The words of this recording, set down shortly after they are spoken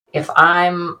if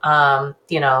I'm,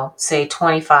 say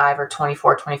 25 or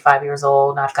 24, 25 years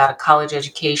old, and I've got a college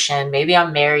education, maybe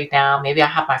I'm married now, maybe I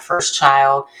have my first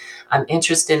child, I'm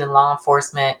interested in law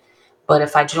enforcement. But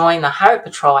if I join the highway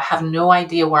patrol, I have no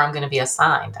idea where I'm going to be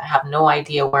assigned. I have no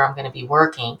idea where I'm going to be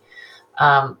working.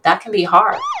 That can be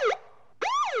hard.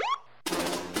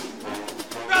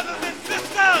 Brothers and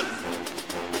sisters,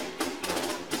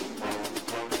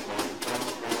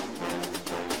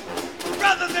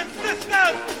 brothers and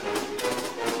sisters,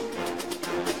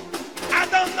 I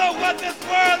don't know what this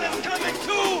world is coming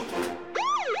to.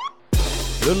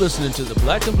 You're listening to the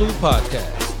Black and Blue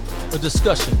Podcast, a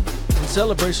discussion and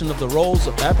celebration of the roles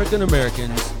of African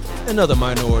Americans and other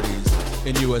minorities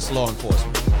in U.S. law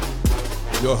enforcement.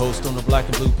 Your host on the Black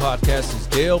and Blue Podcast is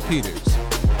Dale Peters,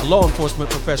 a law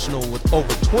enforcement professional with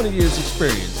over 20 years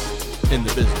experience in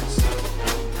the business.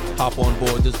 Hop on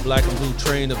board this Black and Blue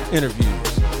train of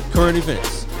interviews, current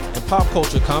events, and pop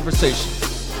culture conversations.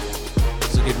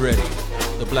 So get ready.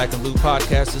 The Black and Blue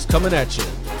Podcast is coming at you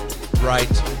right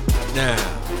now.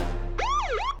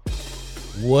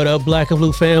 What up, Black and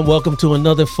Blue fam? Welcome to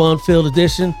another fun-filled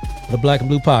edition of the Black and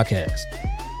Blue Podcast,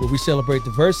 where we celebrate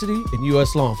diversity in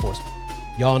U.S. law enforcement.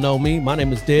 Y'all know me. My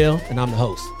name is Dale, and I'm the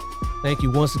host. Thank you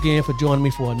once again for joining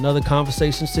me for another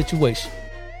conversation situation.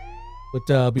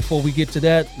 But before we get to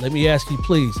that, let me ask you,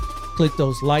 please click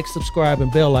those like, subscribe,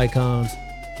 and bell icons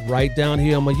right down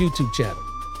here on my YouTube channel.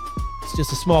 It's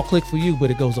just a small click for you,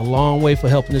 but it goes a long way for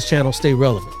helping this channel stay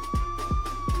relevant.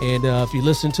 And if you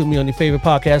listen to me on your favorite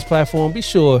podcast platform, be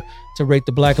sure to rate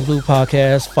the Black and Blue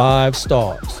Podcast 5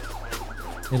 stars.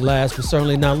 And last but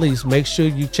certainly not least, make sure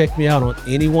you check me out on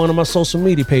any one of my social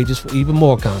media pages for even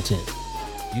more content.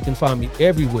 You can find me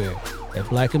everywhere at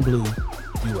Black and Blue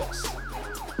US.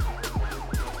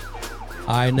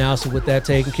 All right, now, so with that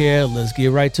taken care of, let's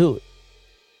get right to it.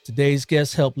 Today's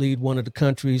guest helped lead one of the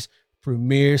country's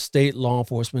premier state law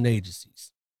enforcement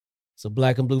agencies. So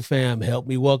Black and Blue fam, help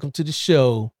me welcome to the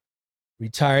show,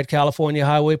 retired California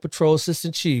Highway Patrol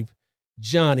Assistant Chief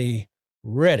Jonni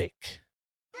Redick.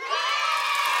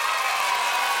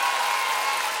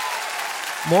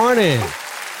 Morning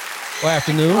or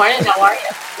afternoon. Morning, how are you?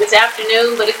 It's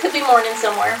afternoon, but it could be morning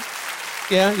somewhere.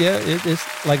 Yeah, it's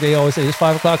like they always say, it's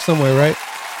 5 o'clock somewhere, right?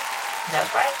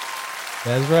 That's right.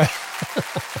 That's right.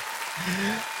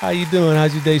 How you doing?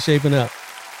 How's your day shaping up?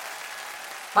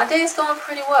 My day is going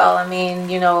pretty well. I mean,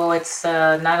 it's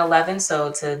 9/11, so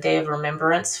it's a day of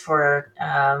remembrance for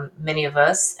many of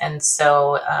us. And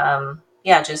so,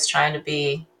 just trying to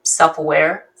be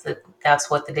self-aware that that's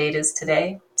what the date is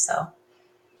today. So.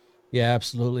 Yeah,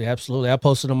 absolutely. I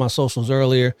posted on my socials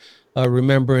earlier,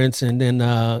 remembrance, and then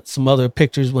some other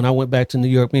pictures when I went back to New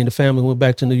York. Me and the family went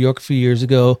back to New York a few years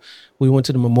ago. We went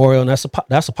to the memorial, and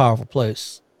that's a powerful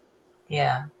place.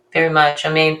 Yeah, very much.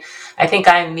 I mean, I think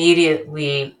I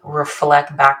immediately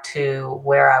reflect back to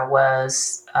where I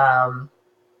was,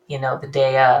 the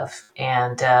day of,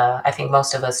 and I think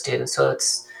most of us do. So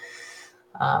it's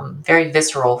very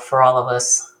visceral for all of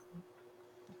us.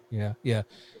 Yeah.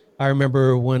 I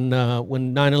remember when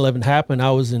 9/11 happened,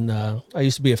 I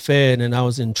used to be a Fed, and I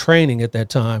was in training at that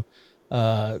time,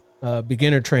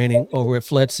 beginner training over at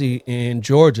FLETC in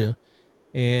Georgia.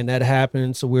 And that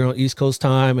happened. So we were on East Coast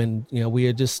time, and, we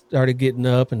had just started getting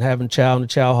up and having chow in the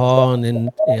chow hall. And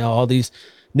then, all these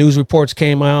news reports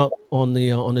came out on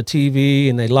the TV,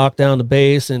 and they locked down the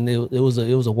base, and it was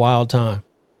a wild time.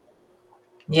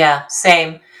 Yeah,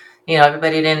 same.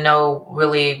 Everybody didn't know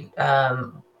really,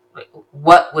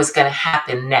 what was going to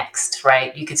happen next,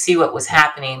 right? You could see what was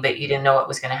happening, but you didn't know what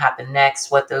was going to happen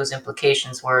next, what those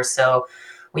implications were. So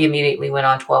we immediately went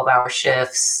on 12-hour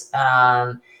shifts,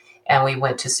 and we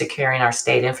went to securing our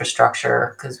state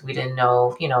infrastructure because we didn't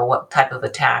know, what type of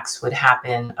attacks would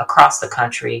happen across the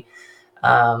country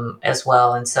as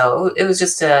well. And so it was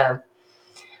just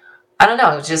I don't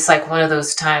know, just like one of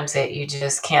those times that you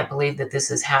just can't believe that this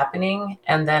is happening.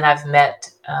 And then I've met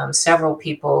several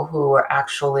people who are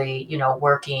actually,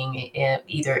 working in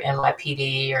either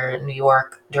NYPD or New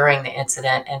York during the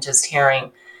incident, and just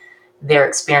hearing their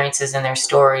experiences and their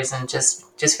stories, and just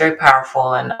very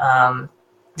powerful, and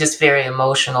just very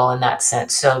emotional in that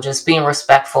sense. So just being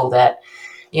respectful that,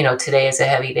 today is a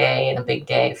heavy day and a big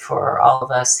day for all of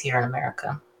us here in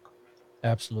America.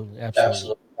 Absolutely.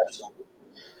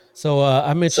 So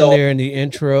I mentioned there in the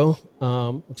intro,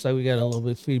 looks like we got a little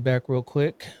bit of feedback real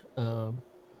quick.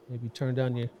 Maybe turn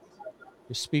down your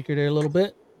speaker there a little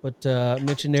bit. But I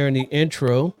mentioned there in the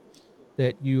intro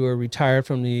that you are retired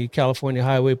from the California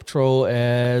Highway Patrol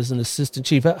as an assistant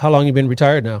chief. How long have you been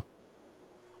retired now?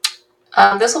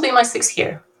 This will be my 6th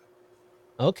year.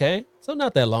 Okay, so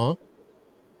not that long.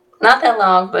 Not that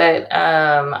long, but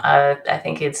I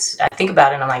think I think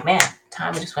about it and I'm like, man,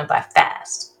 time just went by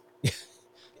fast.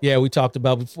 Yeah, we talked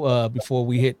about before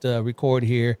we hit record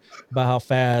here about how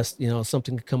fast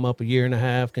something can come up, a year and a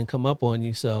half can come up on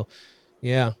you. So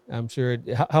yeah, I'm sure.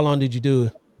 How long did you do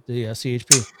the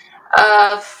CHP?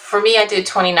 For me, I did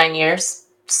 29 years.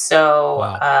 So,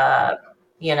 Wow.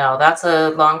 that's a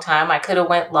long time. I could have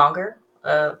went longer,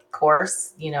 of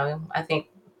course. I think,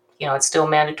 it's still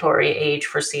mandatory age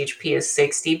for CHP is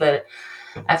 60, but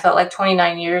I felt like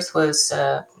 29 years was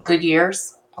good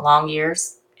years, long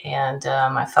years. And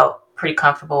I felt pretty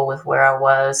comfortable with where I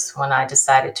was when I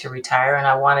decided to retire. And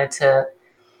I wanted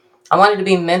to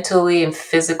be mentally and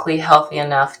physically healthy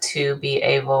enough to be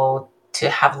able to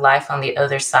have life on the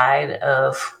other side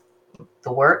of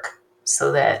the work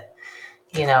so that,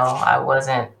 I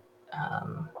wasn't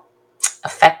um,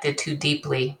 affected too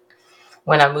deeply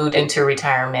when I moved into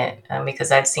retirement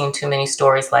because I'd seen too many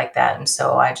stories like that. And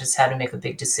so I just had to make a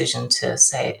big decision to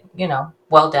say,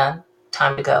 well done,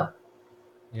 time to go.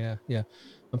 Yeah, yeah.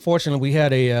 Unfortunately, we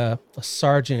had a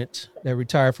sergeant that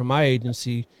retired from my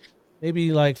agency.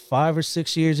 Maybe like 5 or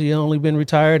 6 years he had only been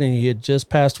retired, and he had just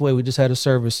passed away. We just had a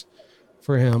service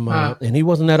for him, Hmm. and he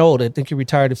wasn't that old. I think he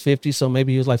retired at 50, so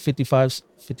maybe he was like 55,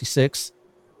 56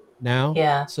 now.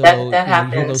 Yeah, that So that you hear those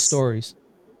happens. stories.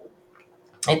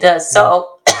 It does. Yeah,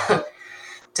 So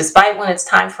despite when it's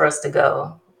time for us to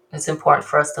go, it's important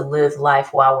for us to live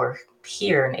life while we're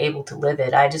here and able to live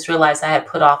it. I just realized I had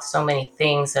put off so many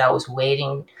things that I was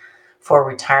waiting for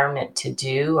retirement to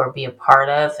do or be a part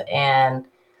of. And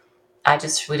I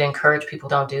just would encourage people,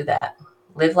 don't do that.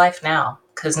 Live life now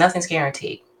because nothing's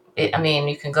guaranteed. I mean,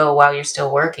 you can go while you're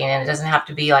still working and it doesn't have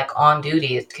to be like on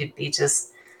duty. It could be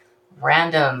just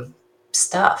random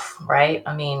stuff, right?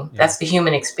 I mean, yeah, that's the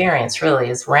human experience really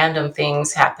is random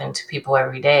things happen to people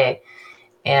every day.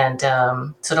 And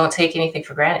so don't take anything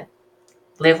for granted.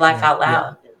 Live life yeah, out yeah.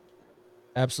 loud.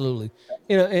 Absolutely.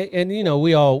 And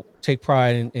we all take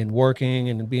pride in working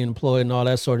and being employed and all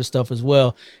that sort of stuff as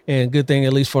well. And good thing,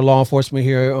 at least for law enforcement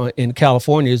here in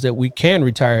California, is that we can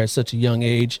retire at such a young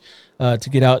age to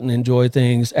get out and enjoy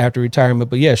things after retirement.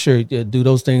 But yeah, sure, do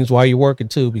those things while you're working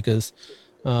too, because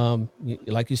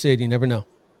like you said, you never know.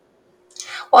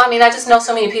 Well, I mean, I just know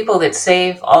so many people that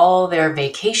save all their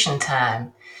vacation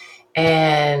time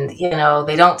and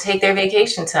they don't take their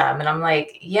vacation time and I'm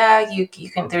like, yeah, you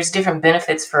can, there's different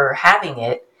benefits for having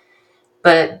it,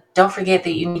 but don't forget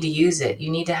that you need to use it. You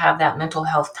need to have that mental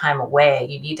health time away.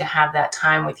 You need to have that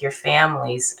time with your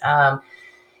families.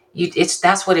 It's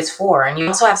that's what it's for. And you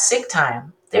also have sick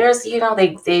time. There's,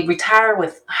 they retire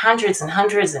with hundreds and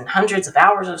hundreds and hundreds of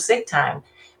hours of sick time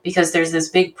because there's this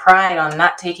big pride on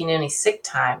not taking any sick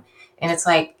time. And it's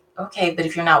like, okay, but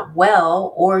if you're not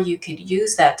well, or you could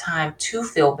use that time to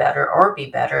feel better or be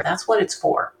better, that's what it's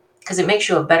for. Because it makes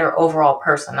you a better overall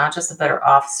person, not just a better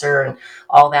officer and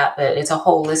all that, but it's a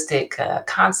holistic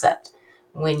concept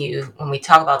when we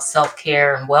talk about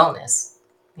self-care and wellness.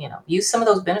 Use some of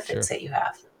those benefits Sure. that you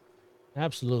have.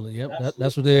 Absolutely. Yep.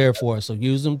 That's what they're there for. So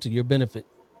use them to your benefit.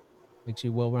 Makes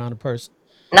you a well-rounded person.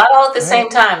 Not all at the All right. same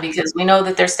time because we know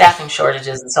that there's staffing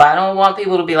shortages. And so I don't want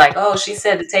people to be like, oh, she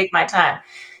said to take my time.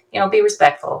 Be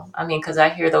respectful. I mean, because I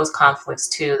hear those Yeah. conflicts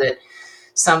too, that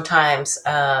sometimes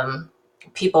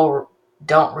people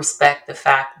don't respect the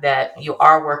fact that you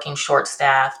are working short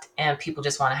staffed and people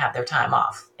just want to have their time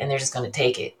off and they're just going to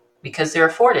take it because they're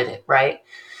afforded it, right? Yeah.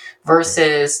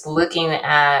 Versus looking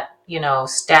at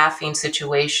staffing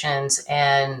situations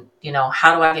and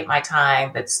how do I get my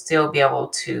time but still be able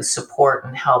to support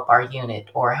and help our unit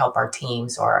or help our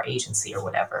teams or our agency or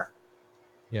whatever.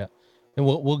 Yeah. And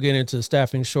we'll get into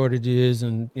staffing shortages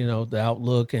and the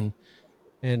outlook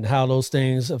and how those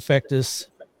things affect us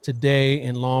today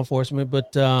in law enforcement.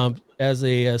 But as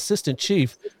a assistant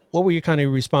chief, what were your kind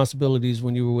of responsibilities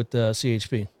when you were with the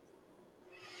CHP?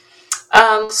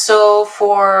 So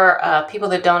for people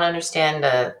that don't understand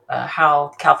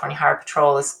how California Highway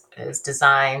Patrol is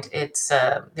designed, it's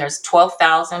there's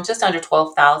 12,000, just under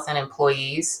 12,000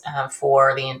 employees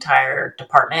for the entire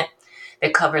department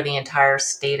that cover the entire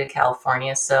state of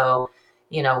California. So,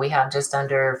 we have just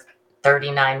under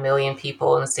 39 million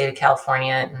people in the state of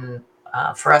California, and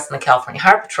for us in the California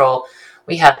Highway Patrol,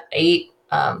 we have eight,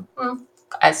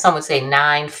 as some would say,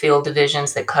 nine field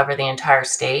divisions that cover the entire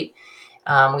state.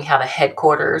 We have a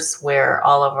headquarters where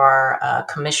all of our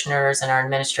commissioners and our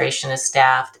administration is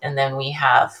staffed. And then we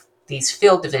have these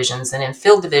field divisions. And in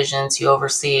field divisions, you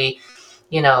oversee,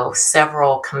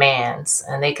 several commands.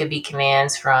 And they could be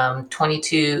commands from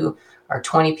 22 or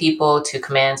 20 people to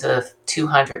commands of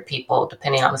 200 people,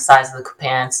 depending on the size of the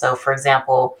command. So, for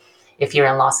example, if you're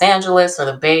in Los Angeles or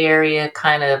the Bay Area,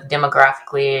 kind of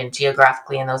demographically and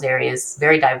geographically in those areas,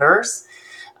 very diverse,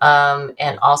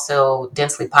 and also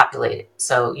densely populated.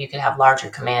 So you could have larger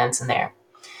commands in there.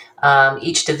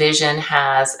 Each division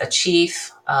has a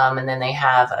chief, and then they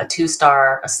have a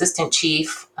 2-star assistant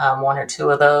chief, one or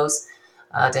two of those,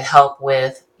 to help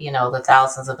with, the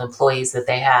thousands of employees that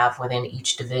they have within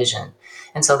each division.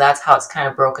 And so that's how it's kind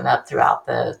of broken up throughout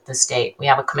the state. We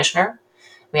have a commissioner,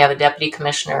 we have a deputy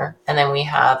commissioner, and then we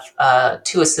have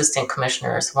 2 assistant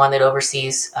commissioners, one that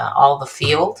oversees all the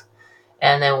field,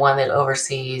 and then one that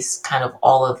oversees kind of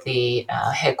all of the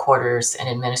headquarters and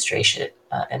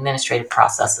administrative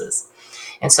processes.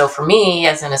 And so for me,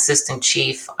 as an assistant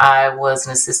chief, I was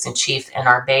an assistant chief in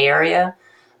our Bay Area,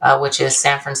 which is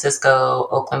San Francisco,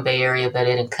 Oakland Bay Area, but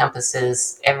it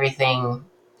encompasses everything.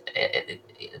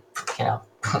 You know,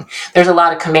 there's a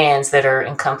lot of commands that are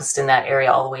encompassed in that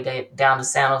area, all the way down to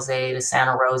San Jose to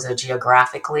Santa Rosa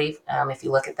geographically, if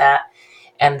you look at that.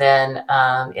 And then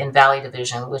in Valley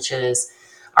Division, which is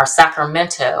our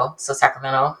Sacramento. So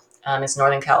Sacramento is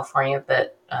Northern California,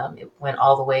 but it went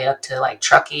all the way up to like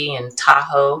Truckee and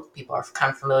Tahoe. People are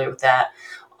kind of familiar with that,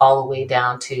 all the way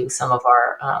down to some of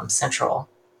our central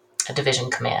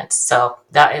division commands. So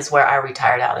that is where I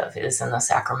retired out of, is in the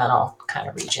Sacramento kind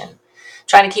of region.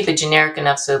 Trying to keep it generic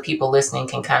enough so people listening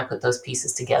can kind of put those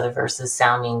pieces together versus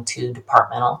sounding too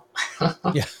departmental.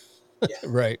 Yeah.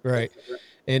 Right.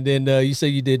 And then you say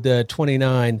you did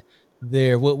 29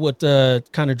 there. What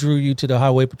kind of drew you to the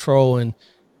highway patrol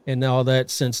and all that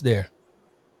since there?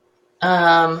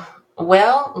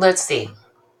 Well, let's see.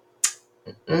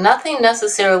 Nothing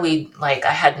necessarily, like,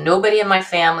 I had nobody in my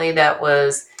family that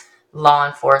was law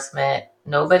enforcement.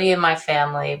 Nobody in my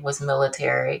family was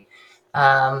military.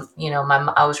 I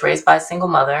was raised by a single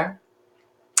mother,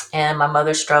 and my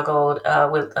mother struggled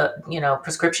with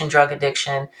prescription drug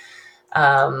addiction,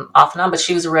 off and on, but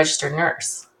she was a registered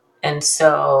nurse. And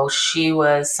so she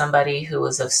was somebody who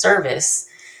was of service,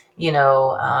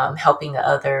 helping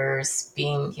others,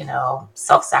 being,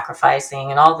 self-sacrificing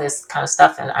and all this kind of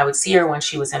stuff. And I would see her when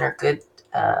she was in her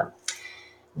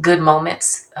good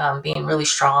moments, being really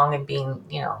strong and being,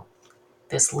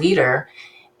 this leader.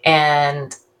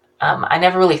 And I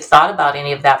never really thought about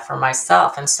any of that for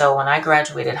myself. And so when I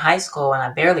graduated high school, and I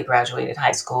barely graduated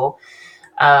high school,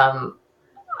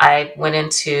 I went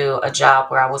into a job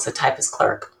where I was a typist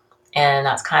clerk. And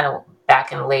that's kind of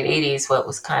back in the late 80s. What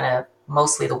was kind of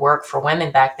mostly the work for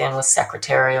women back then was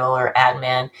secretarial or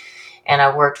admin. And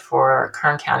I worked for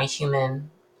Kern County Human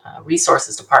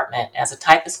Resources Department as a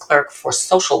typist clerk for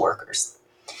social workers.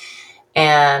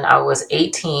 And I was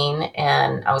 18,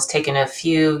 and I was taking a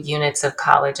few units of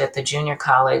college at the junior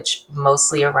college,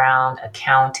 mostly around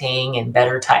accounting and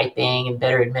better typing and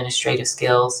better administrative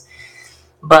skills.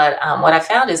 But what I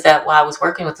found is that while I was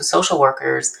working with the social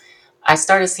workers, I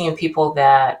started seeing people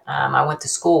that I went to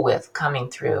school with coming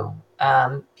through,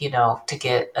 to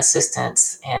get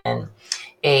assistance and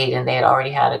aid. And they had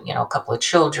already had, a couple of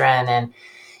children. And,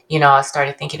 I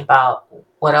started thinking about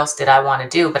what else did I want to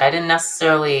do, but I didn't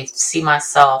necessarily see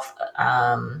myself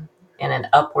in an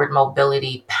upward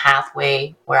mobility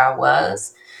pathway where I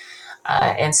was.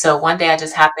 And so one day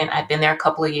I'd been there a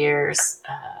couple of years.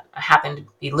 I happened to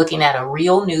be looking at a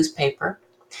real newspaper,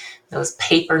 those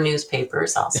paper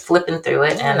newspapers. I was flipping through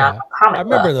it, and I'm Yeah, a comic I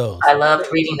remember buff. those. I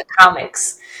loved reading the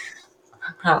comics.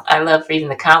 I loved reading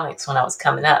the comics when I was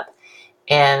coming up.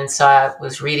 And so I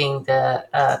was reading the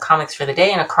comics for the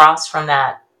day, and across from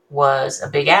that was a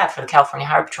big ad for the California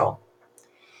Highway Patrol.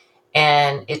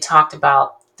 And it talked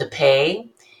about the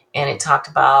pay, and it talked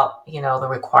about, the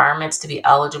requirements to be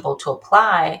eligible to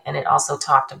apply. And it also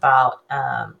talked about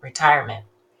retirement.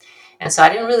 And so I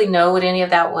didn't really know what any of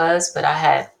that was, but I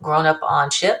had grown up on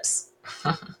Chips,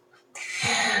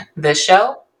 the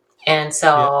show. And so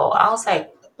Yep. I was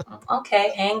like,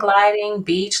 okay, hang gliding,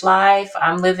 beach life.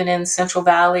 I'm living in Central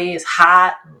Valley. It's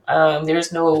hot.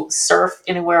 There's no surf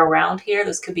anywhere around here.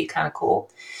 This could be kind of cool.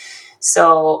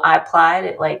 So I applied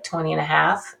at like 20 and a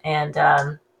half.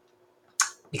 And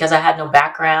because I had no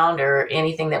background or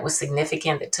anything that was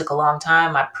significant that took a long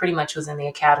time, I pretty much was in the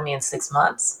academy in 6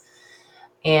 months.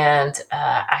 And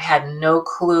I had no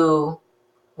clue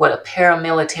what a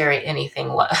paramilitary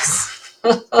anything was.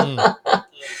 Mm.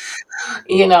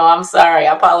 I'm sorry.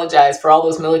 I apologize for all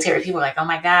those military people like, oh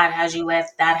my God, how'd you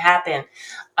let that happen?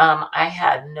 I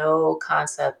had no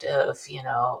concept of,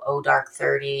 Oh Dark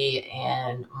 30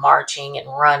 and marching and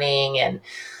running and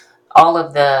all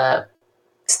of the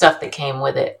stuff that came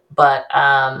with it. But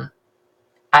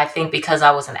I think because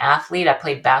I was an athlete, I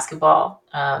played basketball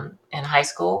in high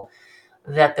school.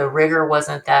 that the rigor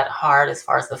wasn't that hard as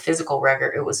far as the physical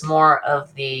rigor. It was more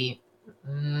of the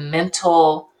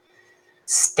mental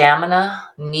stamina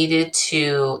needed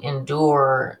to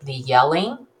endure the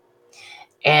yelling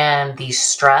and the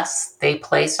stress they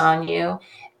place on you,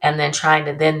 and then trying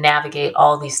to then navigate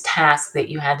all these tasks that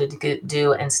you had to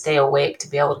do and stay awake to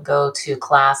be able to go to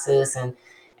classes.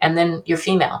 And then you're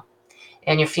female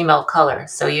and you're female of color,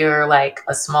 so you're like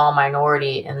a small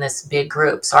minority in this big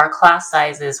group. So our class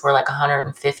sizes were like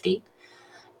 150,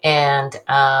 and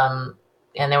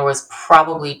there was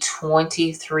probably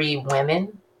 23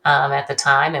 women at the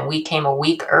time, and we came a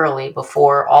week early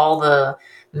before all the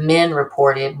men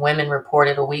reported. Women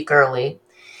reported a week early,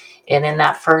 and in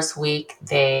that first week,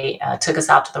 they took us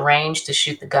out to the range to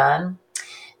shoot the gun.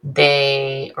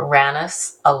 They ran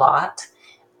us a lot.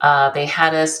 They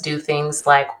had us do things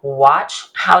like watch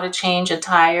how to change a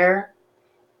tire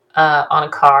on a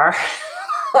car.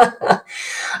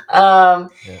 um,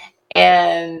 Yeah.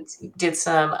 and did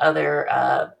some other,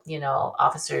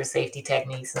 officer safety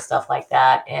techniques and stuff like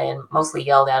that, and mostly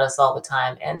yelled at us all the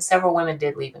time. And several women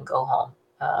did leave and go home.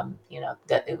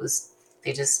 That it was,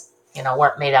 they just,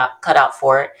 weren't cut out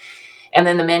for it. And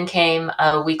then the men came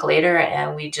a week later,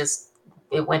 and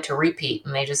it went to repeat,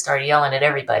 and they just started yelling at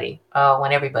everybody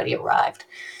when everybody arrived.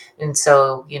 And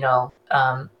so,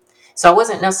 so I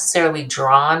wasn't necessarily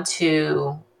drawn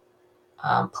to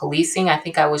policing. I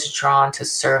think I was drawn to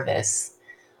service.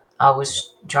 I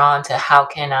was drawn to how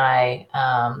can I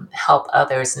help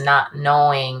others, not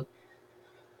knowing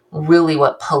really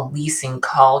what policing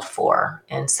called for.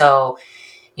 And so,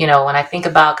 when I think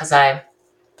about, because I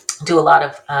do a lot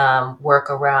of work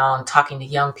around talking to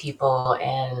young people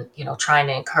and, trying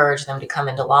to encourage them to come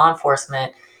into law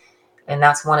enforcement. And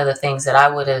that's one of the things that I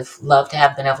would have loved to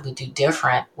have been able to do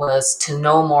different, was to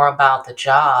know more about the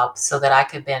job so that I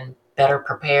could have been better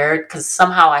prepared, because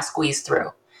somehow I squeezed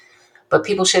through. But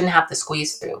people shouldn't have to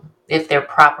squeeze through if they're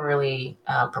properly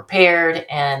prepared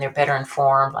and they're better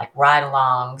informed, like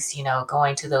ride-alongs,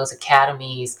 going to those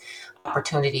academies,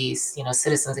 opportunities,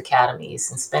 citizens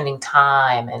academies, and spending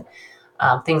time, and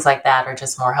things like that are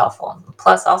just more helpful.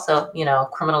 Plus, also,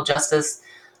 criminal justice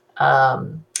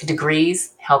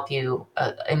degrees help you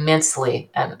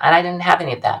immensely. And I didn't have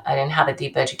any of that. I didn't have a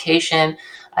deep education.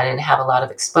 I didn't have a lot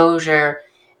of exposure.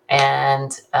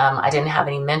 And I didn't have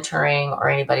any mentoring or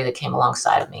anybody that came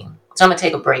alongside of me. So I'm going to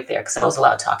take a break there because that was a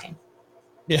lot of talking.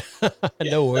 Yeah,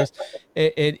 no worries.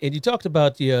 And you talked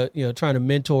about the trying to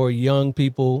mentor young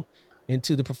people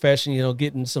into the profession,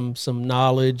 getting some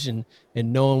knowledge and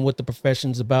knowing what the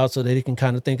profession's about so that they can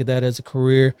kind of think of that as a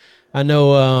career. I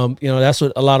know that's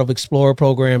what a lot of Explorer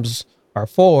programs are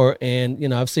for.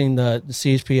 And I've seen the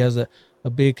CHP has a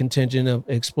big contingent of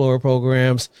Explorer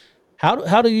programs. How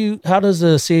does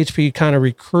the CHP kind of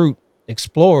recruit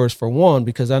explorers, for one?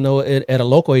 Because I know at a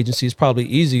local agency it's probably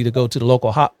easy to go to the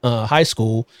local high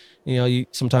school.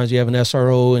 Sometimes you have an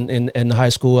SRO in the high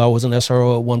school. I was an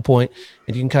SRO at one point,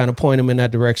 and you can kind of point them in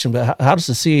that direction. But how does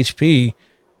the CHP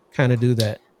kind of do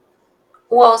that?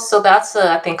 Well, so that's,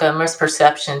 I think, a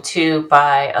misperception too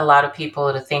by a lot of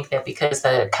people, to think that because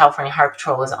the California Highway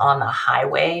Patrol is on the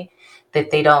highway, that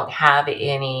they don't have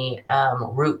any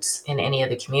roots in any of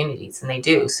the communities, and they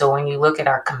do. So when you look at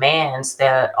our commands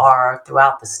that are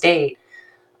throughout the state,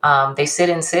 they sit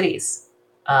in cities.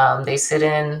 They sit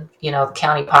in, the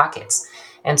county pockets.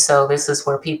 And so this is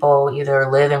where people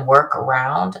either live and work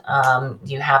around.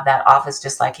 You have that office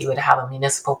just like you would have a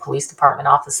municipal police department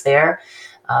office there.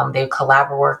 They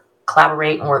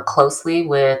collaborate and work closely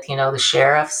with, the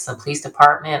sheriffs, the police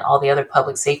department, all the other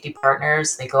public safety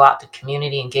partners. They go out to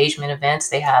community engagement events.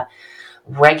 They have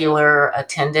regular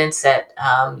attendance at,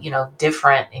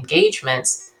 different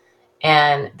engagements.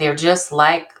 And they're just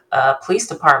like a police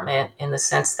department in the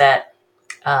sense that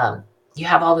um, you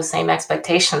have all the same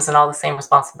expectations and all the same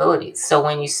responsibilities. So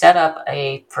when you set up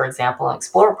for example, an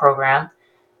Explorer program,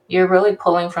 you're really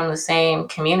pulling from the same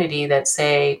community that,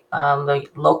 say, the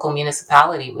local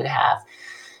municipality would have.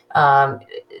 Um,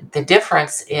 the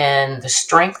difference in the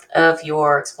strength of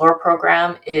your Explorer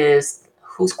program is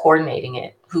who's coordinating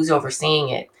it, who's overseeing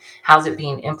it, how's it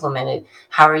being implemented,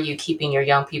 how are you keeping your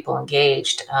young people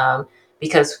engaged?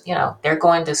 Because they're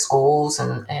going to schools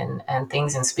and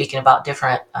things and speaking about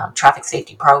different traffic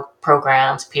safety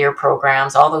programs, peer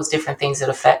programs, all those different things that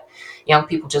affect young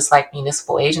people, just like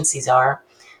municipal agencies are.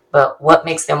 But what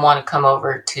makes them want to come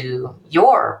over to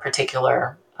your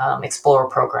particular Explorer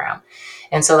program?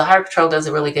 And so the Highway Patrol does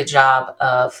a really good job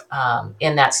of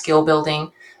in that skill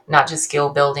building, not just skill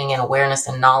building and awareness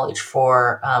and knowledge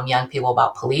for young people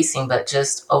about policing, but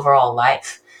just overall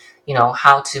life.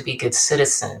 How to be good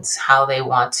citizens, how they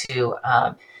want to,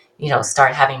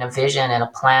 start having a vision and a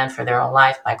plan for their own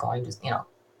life by going to,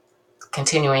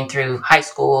 continuing through high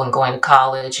school and going to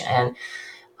college and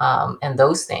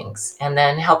those things, and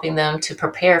then helping them to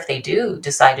prepare if they do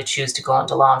decide to choose to go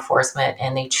into law enforcement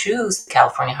and they choose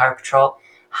California Highway Patrol,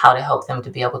 how to help them to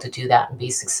be able to do that and be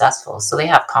successful. So they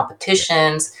have Yeah.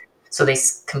 competitions, so they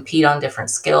compete on different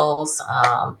skills.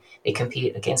 They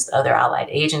compete against other allied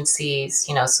agencies,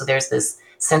 so there's this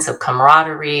sense of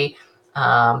camaraderie,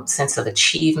 sense of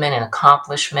achievement and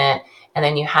accomplishment. And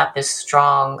then you have this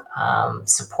strong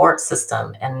support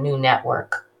system and new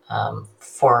network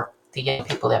for the young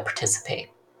people that participate.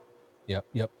 Yep.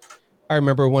 Yep. I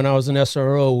remember when I was in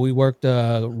SRO, we worked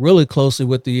really closely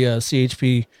with the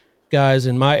CHP guys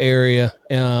in my area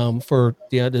for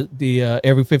the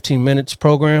every 15 minutes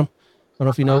program. I don't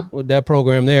know if you know Mhm. that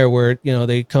program there, where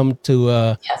they come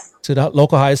Yes. to the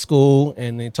local high school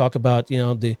and they talk about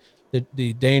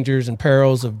the dangers and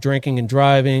perils of drinking and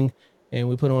driving, and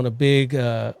we put on a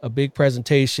big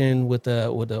presentation with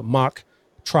a mock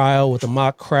trial, with a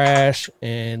mock crash,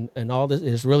 and all this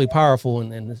is really powerful,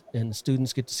 and the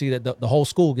students get to see that, the whole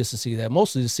school gets to see that,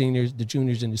 mostly the seniors, the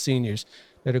juniors and the seniors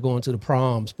that are going to the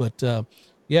proms. But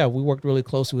yeah, we worked really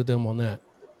closely with them on that.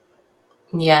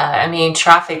 Yeah, I mean,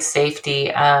 traffic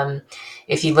safety,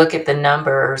 if you look at the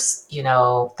numbers,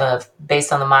 the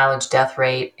based on the mileage death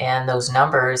rate and those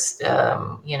numbers,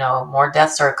 more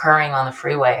deaths are occurring on the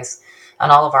freeways,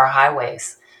 on all of our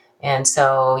highways. And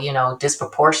so,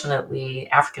 disproportionately,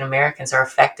 African Americans are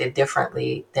affected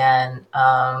differently than,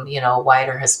 white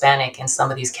or Hispanic in some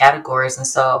of these categories. And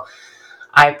so,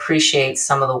 I appreciate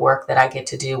some of the work that I get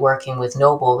to do working with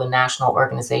Noble, the National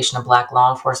Organization of Black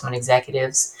Law Enforcement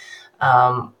Executives,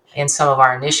 in some of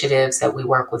our initiatives that we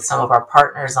work with some of our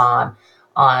partners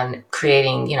on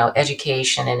creating,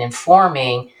 education and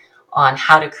informing on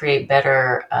how to create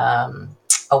better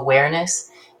awareness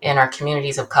in our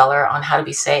communities of color on how to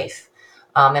be safe.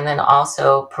 And then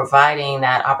also providing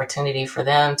that opportunity for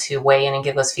them to weigh in and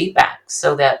give us feedback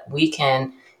so that we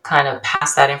can kind of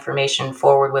pass that information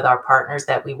forward with our partners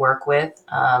that we work with,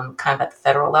 kind of at the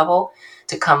federal level,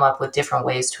 to come up with different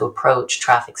ways to approach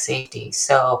traffic safety.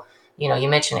 So, you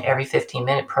mentioned every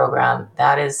 15-minute program.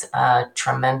 That is a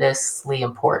tremendously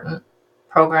important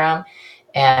program,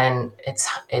 and it's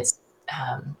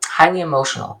highly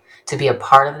emotional to be a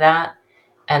part of that.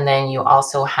 And then you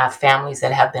also have families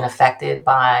that have been affected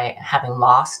by having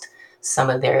lost some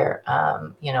of their,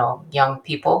 young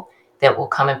people that will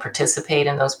come and participate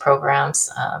in those programs.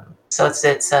 So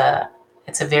it's a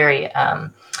very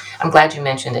I'm glad you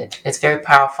mentioned it. It's very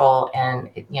powerful, and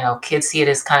kids see it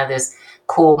as kind of this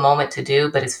cool moment to do,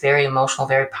 but it's very emotional,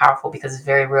 very powerful because it's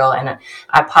very real. And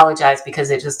I apologize because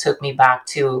it just took me back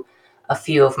to a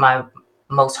few of my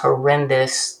most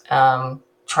horrendous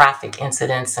traffic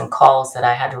incidents and calls that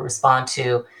I had to respond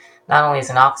to, not only as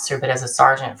an officer but as a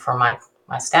sergeant for my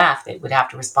staff that would have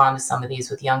to respond to some of these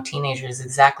with young teenagers,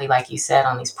 exactly like you said,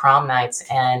 on these prom nights,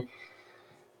 and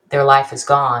their life is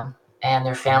gone and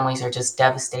their Yep. families are just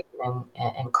devastated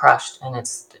and crushed, and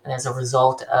it's as a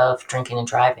result of drinking and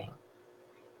driving.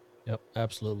 Yep.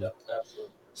 Absolutely.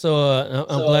 So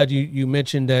I'm glad you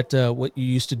mentioned that what you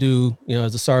used to do,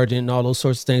 as a sergeant and all those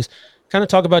sorts of things. Kind of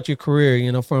talk about your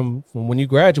career, from when you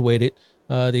graduated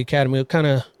the academy. Kind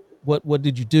of what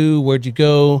did you do? Where'd you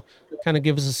go? Kind of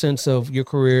give us a sense of your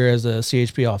career as a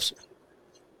CHP officer.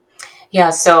 Yeah,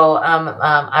 so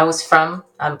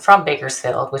I'm from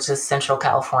Bakersfield, which is Central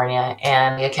California,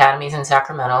 and the academy's in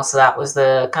Sacramento. So that was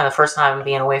the kind of first time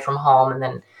being away from home. And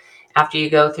then after you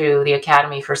go through the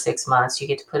academy for 6 months, you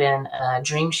get to put in a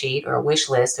dream sheet or a wish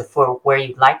list for where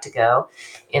you'd like to go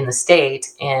in the state.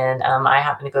 And I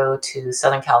happened to go to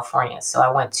Southern California, so I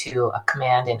went to a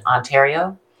command in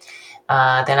Ontario.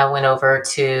 Then I went over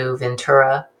to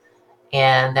Ventura,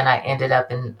 and then I ended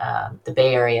up in the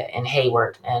Bay Area in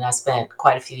Hayward, and I spent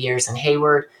quite a few years in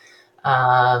Hayward.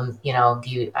 I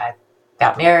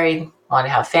got married, wanted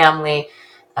to have family,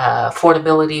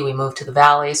 affordability. We moved to the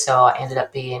Valley, so I ended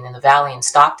up being in the Valley in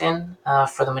Stockton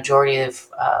for the majority of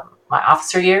my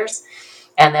officer years,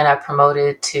 and then I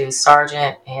promoted to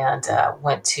sergeant and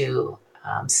went to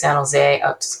San Jose.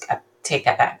 Oh, I take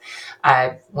that back.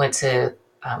 I went to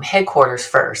headquarters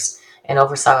first and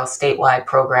oversaw statewide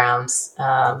programs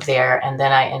there. And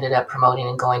then I ended up promoting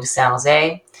and going to San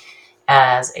Jose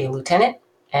as a lieutenant.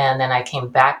 And then I came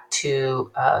back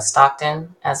to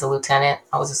Stockton as a lieutenant.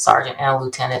 I was a sergeant and a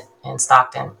lieutenant in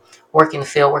Stockton, working the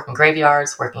field, working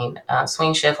graveyards, working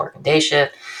swing shift, working day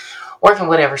shift, working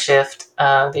whatever shift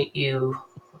that you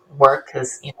work,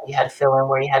 because you had to fill in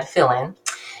where you had to fill in.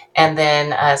 And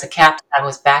then as a captain, I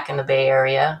was back in the Bay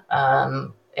Area,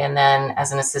 And then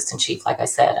as an assistant chief, like I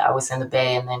said, I was in the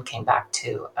Bay and then came back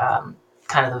to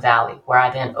kind of the Valley, where I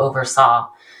then oversaw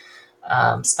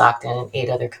Stockton and 8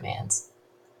 other commands.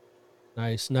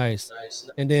 Nice, nice.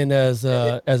 And then as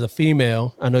a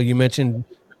female, I know you mentioned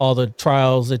all the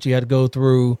trials that you had to go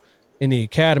through in the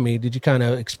academy. Did you kind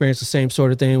of experience the same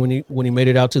sort of thing when you made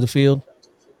it out to the field?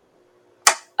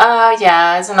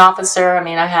 Yeah, as an officer, I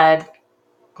mean, I had,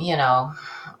 you know,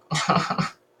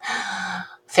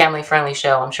 family friendly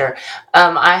show, I'm sure.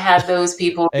 I had those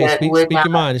people Hey, that speak would speak not,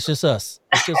 your mind. It's just us.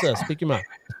 It's just us. Speak your mind.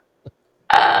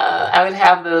 I would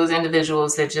have those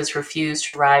individuals that just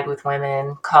refused to ride with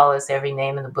women, call us every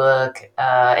name in the book.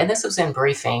 And this was in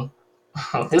briefing.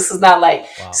 This is not like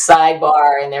Wow.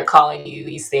 sidebar and they're calling you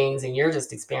these things and you're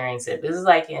just experiencing it. This is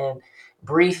like in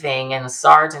briefing and the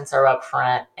sergeants are up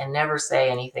front and never say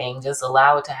anything, just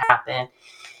allow it to happen.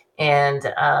 And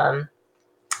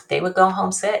they would go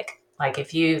home sick. Like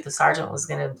if the sergeant was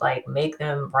gonna like make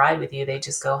them ride with you, they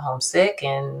just go home sick,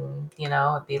 and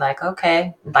it'd be like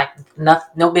okay, like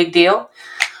no big deal.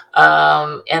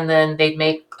 And then they'd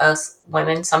make us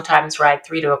women sometimes ride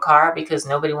 3 to a car because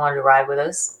nobody wanted to ride with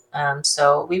us.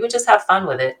 So we would just have fun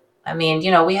with it. I mean,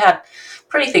 we had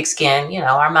pretty thick skin.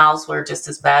 Our mouths were just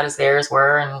as bad as theirs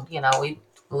were, and we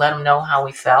let them know how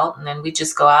we felt, and then we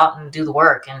just go out and do the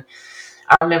work. And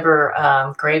I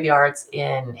remember graveyards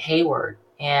in Hayward,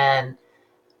 and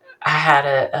I had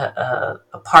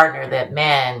a partner that,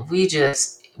 man,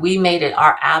 we made it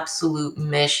our absolute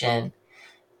mission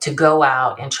to go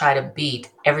out and try to beat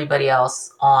everybody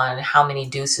else on how many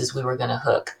deuces we were going to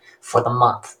hook for the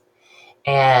month.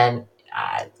 And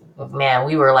man,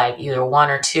 we were like either 1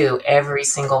 or 2 every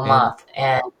single And month,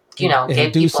 and and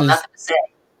gave people deuces, nothing to say.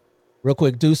 real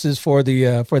quick, deuces for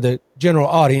the general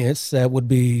audience. That would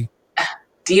be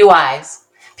DUIs,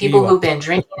 people DUI. who've been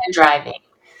drinking and driving.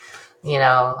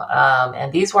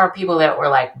 And these weren't people that were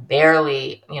like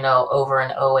barely, over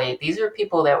an '08. These are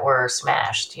people that were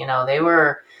smashed. They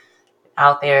were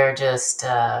out there just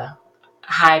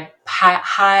high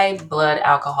blood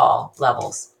alcohol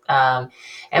levels.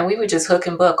 And we would just hook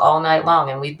and book all night long,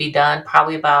 and we'd be done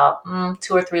probably about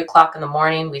 2 or 3 o'clock in the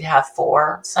morning. We'd have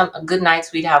 4. Some good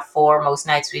nights we'd have 4. Most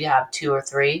nights we'd have 2 or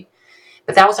 3.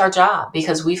 But that was our job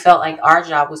because we felt like our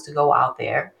job was to go out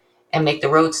there and make the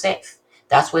road safe.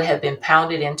 That's what had been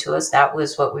pounded into us. That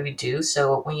was what we would do.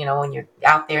 So when you're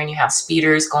out there and you have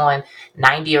speeders going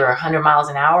 90 or 100 miles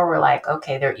an hour, we're like,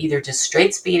 okay, they're either just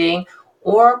straight speeding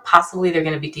or possibly they're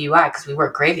going to be DUI because we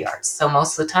work graveyards. So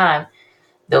most of the time,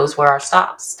 those were our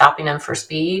stops, stopping them for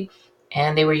speed,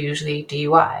 and they were usually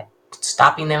DUI.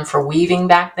 Stopping them for weaving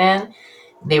back then,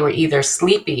 they were either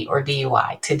sleepy or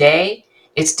DUI. Today,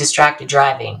 it's distracted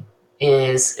driving.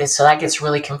 So that gets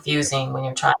really confusing when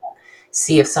you're trying to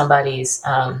see if somebody's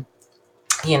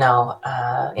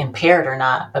impaired or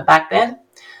not. But back then,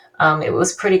 it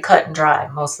was pretty cut and dry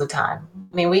most of the time.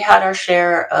 I mean, we had our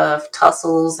share of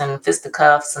tussles and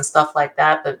fisticuffs and stuff like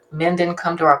that, but men didn't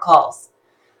come to our calls.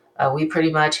 We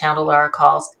pretty much handled our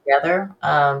calls together.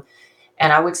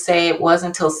 And I would say it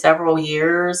wasn't until several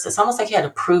years, it's almost like you had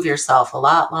to prove yourself a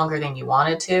lot longer than you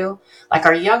wanted to. Like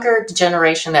our younger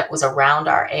generation that was around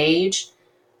our age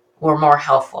were more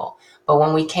helpful. But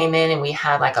when we came in and we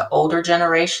had like an older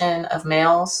generation of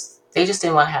males, they just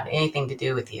didn't want to have anything to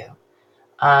do with you.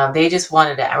 They just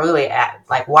wanted to really act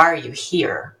like, why are you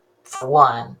here, for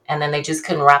one? And then they just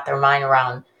couldn't wrap their mind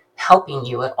around helping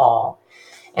you at all.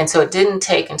 And so it didn't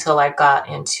take until I got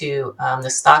into the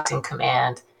Stockton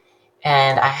Command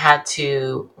and I had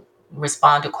to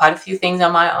respond to quite a few things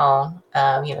on my own.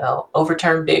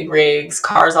 Overturn big rigs,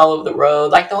 cars all over the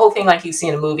road, like the whole thing, like you see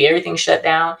in a movie, everything shut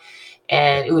down,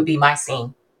 and it would be my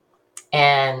scene.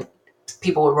 And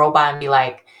people would roll by and be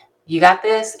like, "You got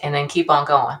this," and then keep on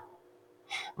going.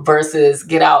 Versus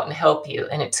get out and help you.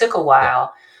 And it took a Yeah.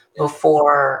 while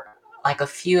before like a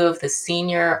few of the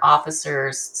senior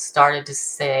officers started to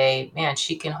say, man,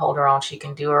 she can hold her own, she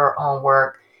can do her own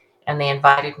work. And they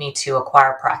invited me to a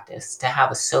choir practice to have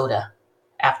a soda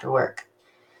after work.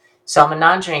 So I'm a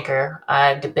non-drinker.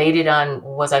 I debated on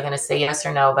was I going to say yes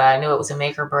or no, but I knew it was a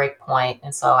make or break point.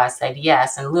 And so I said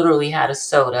yes and literally had a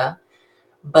soda.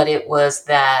 But it was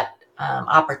that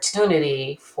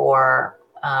opportunity for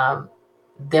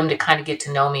them to kind of get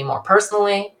to know me more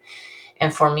personally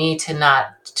and for me to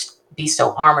not be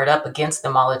so armored up against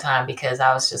them all the time because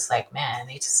I was just like, man,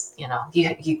 they just,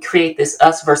 you create this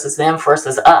us versus them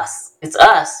versus us. It's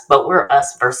us, but we're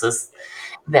us versus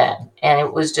them. And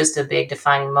it was just a big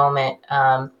defining moment.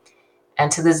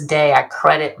 And to this day, I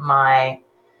credit my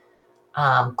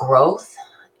growth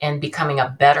and becoming a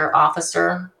better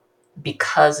officer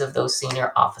because of those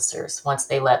senior officers once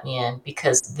they let me in,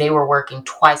 because they were working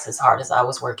twice as hard as I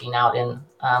was working out in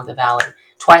the Valley,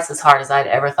 twice as hard as I'd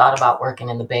ever thought about working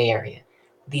in the Bay Area.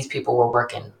 These people were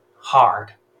working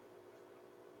hard.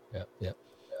 Yeah, yeah.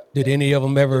 Did any of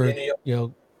them ever,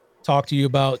 talk to you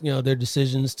about, their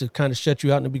decisions to kind of shut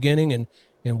you out in the beginning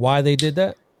and why they did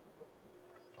that?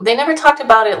 They never talked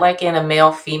about it like in a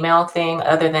male-female thing,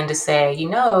 other than to say,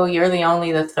 you're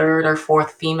the third or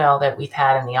fourth female that we've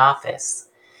had in the office.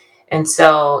 And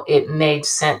so it made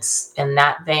sense in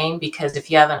that vein, because if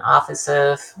you have an office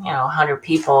of, 100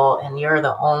 people and you're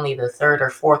the third or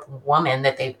fourth woman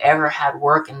that they've ever had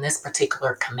work in this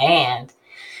particular command,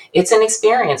 it's an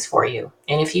experience for you.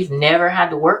 And if you've never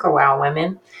had to work around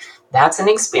women, that's an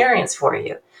experience for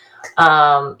you.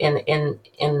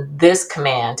 In this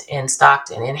command in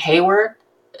Stockton, in Hayward,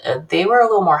 they were a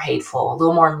little more hateful, a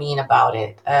little more mean about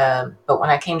it. But when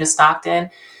I came to Stockton,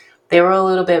 they were a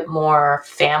little bit more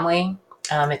family,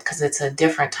 because it's a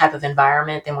different type of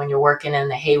environment than when you're working in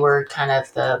the Hayward, kind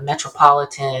of the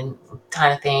metropolitan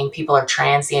kind of thing. People are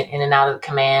transient in and out of the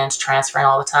commands, transferring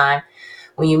all the time.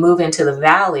 When you move into the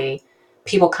Valley,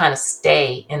 people kind of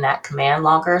stay in that command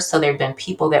longer. So there have been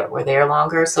people that were there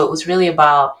longer. So it was really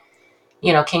about,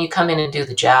 can you come in and do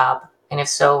the job? And if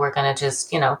so, we're going to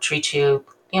just, treat you,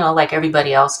 like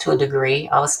everybody else to a degree.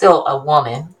 I was still a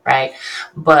woman, right?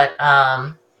 But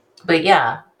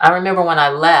yeah, I remember when I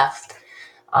left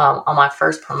on my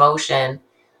first promotion,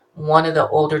 one of the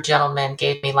older gentlemen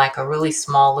gave me like a really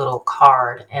small little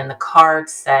card. And the card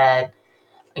said,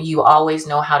 "You always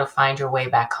know how to find your way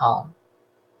back home."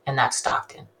 And that's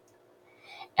Stockton.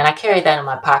 And I carried that in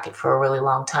my pocket for a really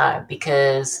long time,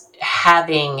 because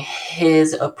having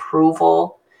his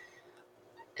approval,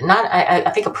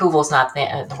 I think approval is not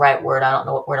the right word. I don't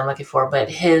know what word I'm looking for, but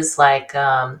his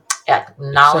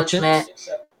acknowledgement.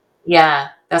 Acceptance. Yeah,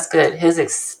 that's good. His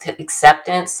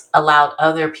acceptance allowed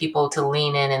other people to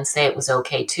lean in and say it was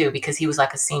okay too, because he was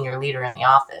like a senior leader in the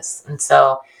office. And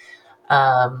so,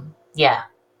 yeah.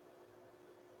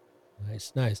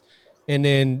 Nice. And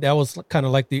then that was kind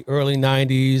of like the early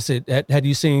 90s. Had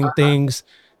you seen things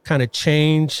kind of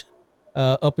change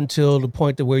up until the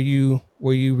point to where you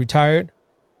retired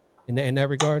in that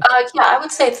regard? Yeah, I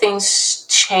would say things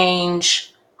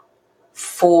change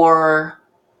for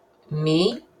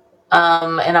me.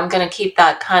 And I'm going to keep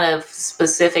that kind of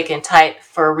specific and tight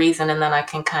for a reason, and then I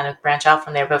can kind of branch out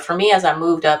from there. But for me, as I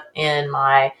moved up in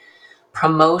my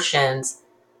promotions,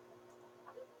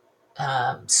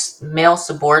 male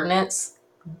subordinates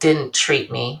didn't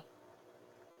treat me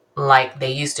like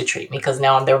they used to treat me, because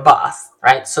now I'm their boss,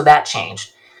 right? So that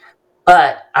changed.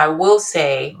 But I will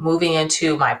say moving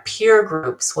into my peer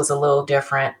groups was a little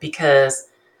different, because,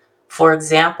 for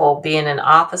example, being an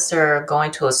officer,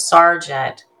 going to a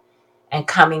sergeant, and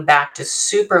coming back to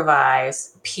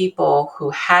supervise people who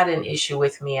had an issue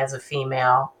with me as a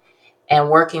female, and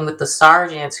working with the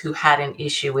sergeants who had an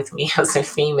issue with me as a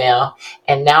female,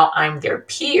 and now I'm their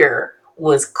peer,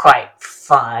 was quite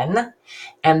fun.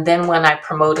 And then when I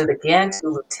promoted again to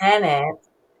lieutenant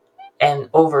and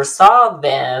oversaw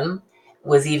them,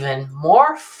 was even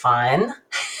more fun.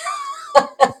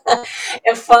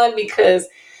 And fun because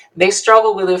they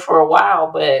struggled with it for a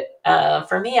while, but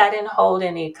for me, I didn't hold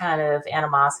any kind of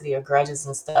animosity or grudges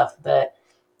and stuff. But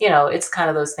it's kind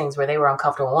of those things where they were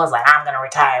uncomfortable. One was like, "I'm gonna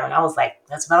retire," and I was like,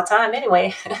 "That's about time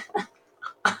anyway." Yep.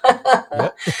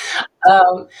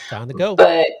 um, Time to go.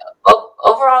 but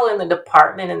overall, in the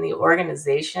department and the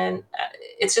organization,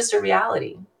 it's just a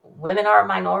reality. Women are a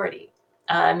minority.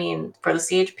 I mean, for the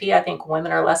CHP, I think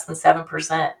women are less than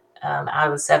 7% out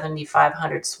of the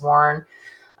 7,500 sworn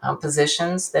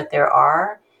positions that there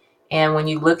are. And when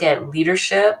you look at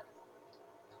leadership,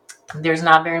 there's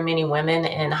not very many women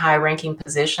in high ranking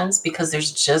positions, because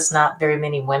there's just not very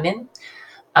many women.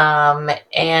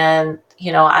 And,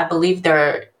 I believe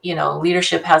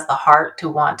leadership has the heart to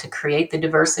want to create the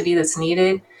diversity that's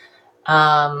needed.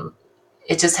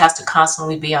 It just has to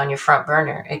constantly be on your front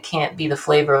burner. It can't be the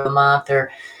flavor of the month,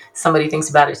 or somebody thinks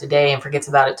about it today and forgets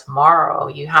about it tomorrow.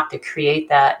 You have to create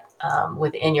that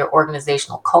within your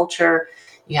organizational culture.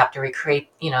 You have to recreate,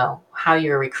 how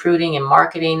you're recruiting and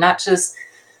marketing, not just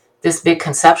this big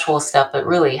conceptual stuff, but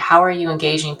really, how are you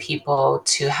engaging people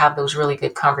to have those really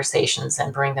good conversations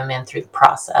and bring them in through the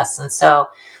process? And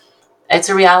so it's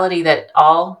a reality that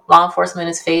all law enforcement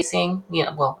is facing.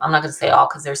 Well, I'm not going to say all,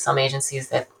 because there's some agencies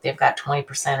that they've got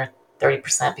 20% or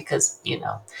 30% because,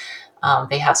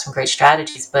 they have some great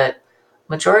strategies, but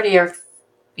majority are,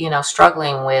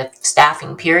 struggling with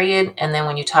staffing, period. And then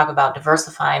when you talk about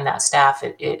diversifying that staff,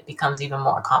 it becomes even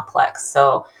more complex.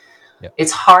 So Yep.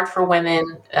 It's hard for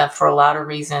women for a lot of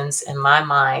reasons in my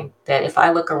mind, that if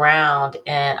I look around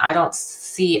and I don't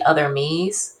see other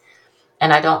me's,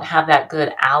 and I don't have that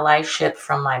good allyship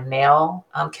from my male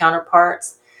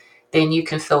counterparts, then you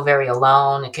can feel very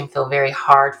alone. It can feel very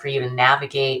hard for you to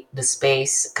navigate the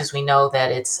space, because we know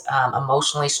that it's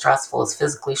emotionally stressful, it's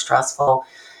physically stressful.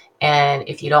 And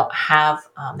if you don't have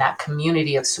that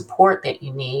community of support that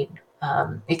you need,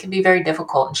 it can be very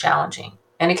difficult and challenging.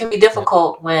 And it can be Yep.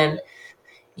 difficult when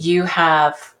you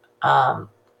have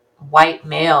white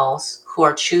males who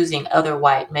are choosing other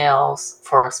white males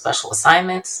for special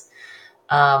assignments,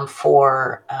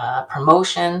 for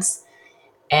promotions,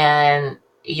 and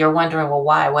you're wondering, well,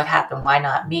 why? What happened? Why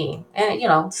not me?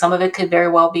 And some of it could very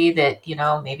well be that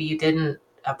maybe you didn't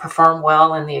perform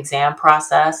well in the exam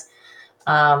process.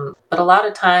 But a lot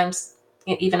of times,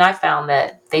 even I found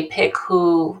that they pick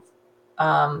who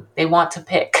they want to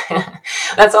pick.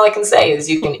 That's all I can say is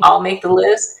you can all make the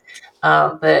list,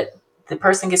 but the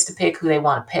person gets to pick who they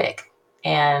want to pick.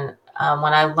 And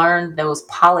when I learned those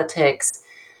politics,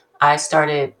 I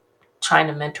started trying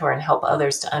to mentor and help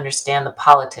others to understand the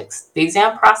politics. The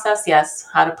exam process, yes,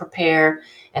 how to prepare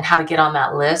and how to get on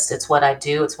that list. It's what I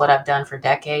do. It's what I've done for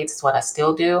decades. It's what I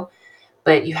still do.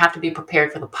 But you have to be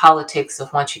prepared for the politics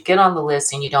of once you get on the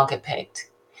list and you don't get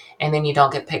picked, and then you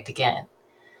don't get picked again.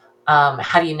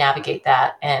 How do you navigate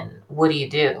that, and what do you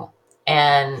do?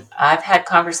 And I've had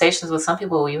conversations with some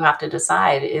people where you have to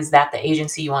decide, is that the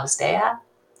agency you want to stay at?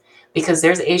 Because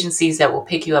there's agencies that will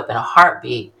pick you up in a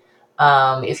heartbeat,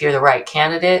 if you're the right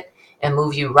candidate, and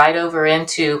move you right over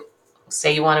into,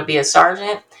 say you want to be a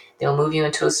sergeant, they'll move you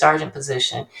into a sergeant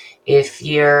position. If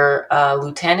you're a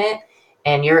lieutenant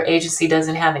and your agency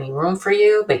doesn't have any room for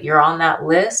you, but you're on that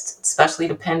list, especially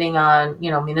depending on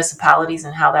municipalities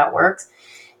and how that works,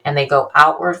 and they go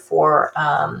outward for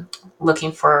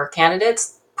looking for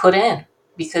candidates, put in,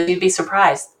 because you'd be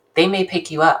surprised. They may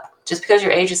pick you up. Just because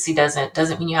your agency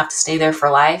doesn't mean you have to stay there for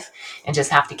life and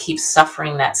just have to keep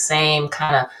suffering that same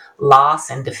kind of loss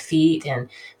and defeat and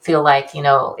feel like,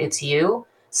 it's you.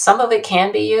 Some of it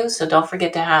can be you, so don't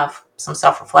forget to have some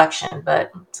self-reflection,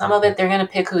 but some of it, they're going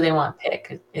to pick who they want to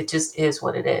pick. It just is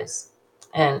what it is.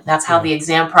 And that's how Yeah. the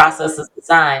exam process is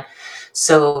designed.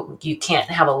 So you can't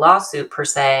have a lawsuit per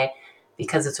se,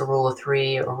 because it's a rule of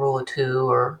three or rule of two,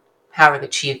 or however the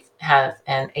chief have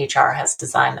and HR has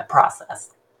designed the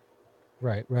process.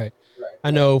 Right. Right.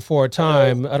 I know for a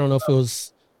time, I don't know if it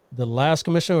was the last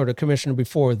commissioner or the commissioner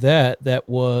before that, that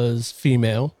was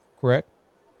female, correct?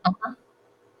 Mhm.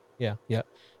 Yeah. Yeah.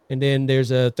 And then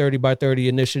there's a 30 by 30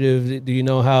 initiative. Do you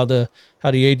know how the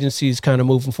agency's kind of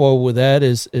moving forward with that?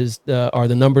 Are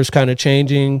the numbers kind of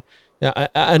changing? Yeah,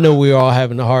 I know we're all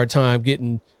having a hard time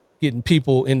getting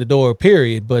people in the door,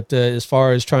 period. But as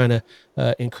far as trying to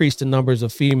increase the numbers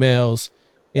of females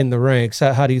in the ranks,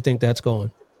 how do you think that's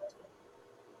going?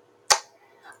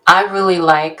 I really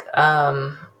like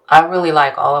I really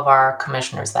like all of our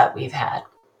commissioners that we've had.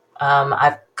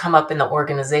 I've come up in the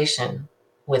organization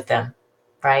with them,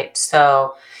 right?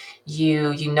 So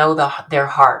you know their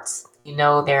hearts, you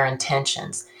know their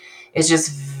intentions. It's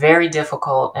just very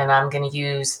difficult, and I'm going to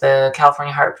use the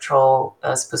California Highway Patrol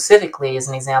specifically as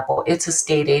an example. It's a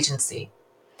state agency.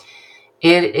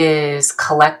 It is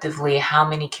collectively how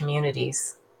many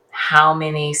communities, how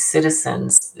many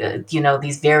citizens,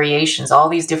 these variations, all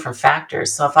these different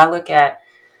factors. So if I look at,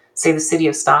 say, the city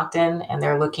of Stockton, and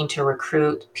they're looking to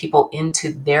recruit people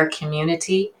into their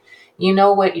community, you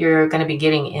know what you're going to be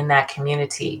getting in that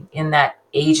community, in that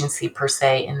agency per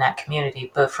se, in that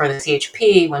community. But for the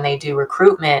CHP, when they do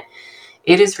recruitment,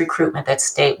 it is recruitment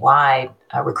that's statewide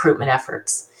recruitment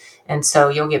efforts. And so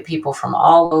you'll get people from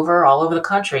all over the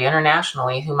country,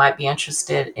 internationally, who might be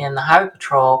interested in the Highway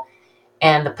Patrol.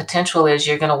 And the potential is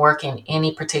you're going to work in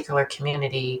any particular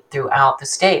community throughout the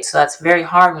state. So that's very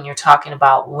hard when you're talking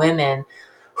about women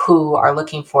who are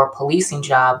looking for a policing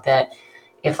job. That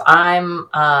if I'm,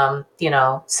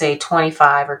 say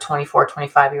 25 or 24,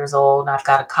 25 years old, and I've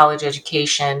got a college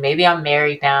education, maybe I'm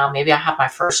married now, maybe I have my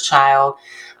first child,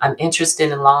 I'm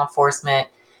interested in law enforcement.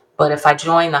 But if I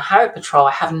join the Highway Patrol,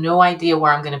 I have no idea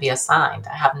where I'm going to be assigned.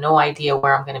 I have no idea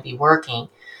where I'm going to be working.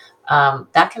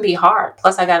 That can be hard.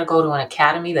 Plus, I got to go to an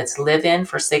academy that's live-in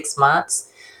for 6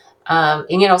 months.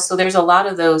 So there's a lot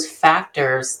of those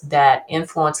factors that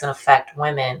influence and affect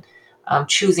women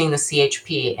choosing the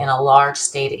CHP in a large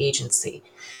state agency.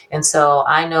 And so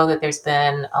I know that there's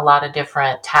been a lot of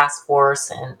different task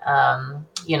force and,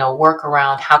 work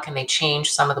around how can they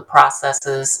change some of the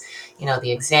processes,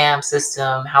 the exam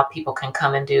system, how people can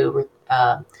come and do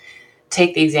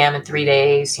take the exam in 3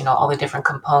 days, all the different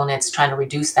components, trying to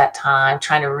reduce that time,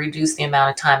 trying to reduce the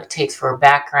amount of time it takes for a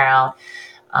background,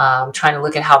 trying to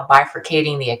look at how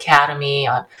bifurcating the academy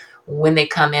on when they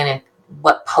come in and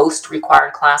what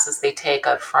post-required classes they take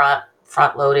up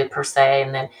front-loaded per se,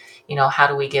 and then, how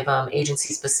do we give them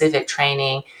agency-specific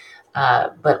training?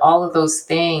 But all of those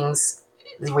things,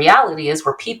 the reality is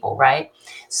we're people, right?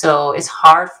 So it's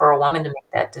hard for a woman to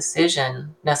make that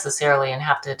decision necessarily and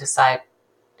have to decide,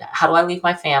 how do I leave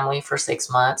my family for 6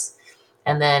 months?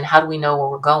 And then how do we know where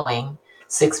we're going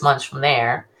 6 months from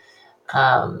there?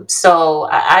 So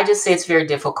I just say it's a very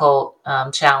difficult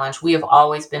challenge. We have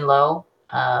always been low.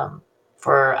 I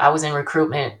was in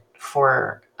recruitment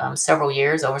for several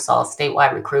years, oversaw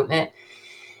statewide recruitment,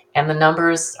 and the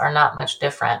numbers are not much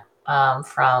different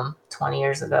from 20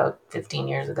 years ago, 15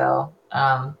 years ago.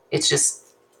 It's just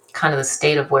kind of the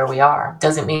state of where we are.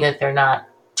 Doesn't mean that they're not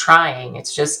trying.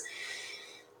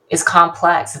 It's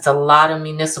complex. It's a lot of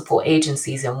municipal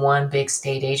agencies in one big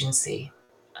state agency.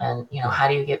 And, how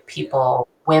do you get people,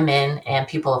 women and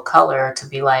people of color, to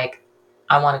be like,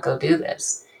 I want to go do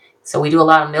this? So we do a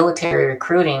lot of military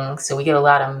recruiting. So we get a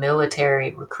lot of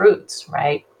military recruits,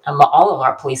 right? All of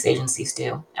our police agencies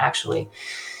do, actually.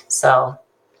 So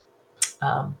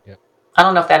Yeah. I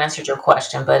don't know if that answered your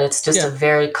question, but it's just a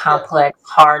very complex,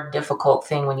 hard, difficult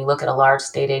thing when you look at a large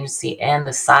state agency, and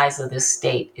the size of this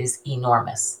state is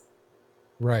enormous.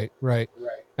 Right.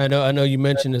 I know you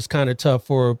mentioned it's kind of tough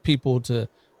for people to,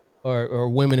 or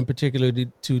women in particular,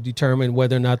 to determine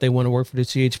whether or not they want to work for the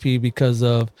CHP because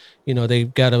of,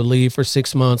 they've got to leave for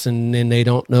 6 months and then they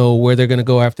don't know where they're going to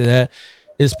go after that.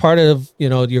 Is part of,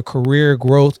 your career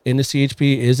growth in the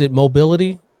CHP, is it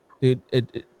mobility?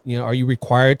 Are you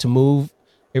required to move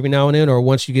every now and then, or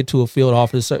once you get to a field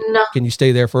office, No. can you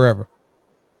stay there forever?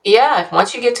 Yeah,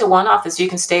 once you get to one office, you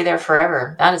can stay there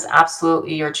forever. That is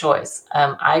absolutely your choice.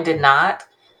 I did not,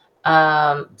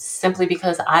 simply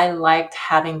because I liked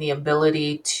having the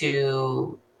ability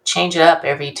to change it up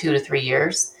every 2 to 3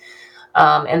 years.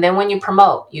 And then when you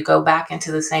promote, you go back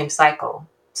into the same cycle.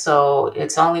 So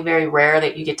it's only very rare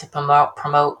that you get to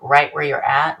promote right where you're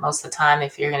at. Most of the time,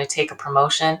 if you're going to take a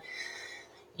promotion,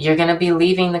 you're going to be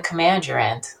leaving the command you're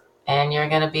in, and you're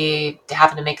going to be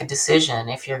having to make a decision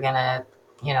if you're going to,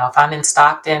 if I'm in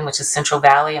Stockton, which is Central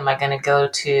Valley, am I going to go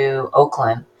to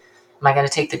Oakland? Am I going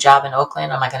to take the job in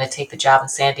Oakland? Am I going to take the job in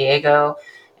San Diego?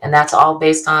 And that's all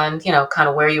based on, kind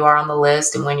of where you are on the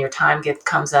list, and when your time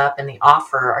comes up and the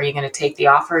offer, are you going to take the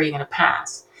offer, or are you going to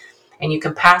pass? And you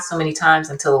can pass so many times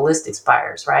until the list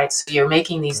expires, right? So you're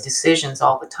making these decisions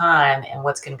all the time, and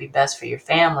what's going to be best for your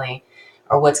family,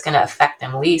 or what's going to affect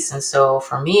them least. And so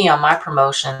for me, on my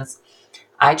promotions,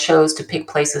 I chose to pick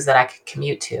places that I could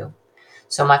commute to.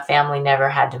 So my family never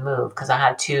had to move, because I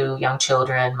had 2 young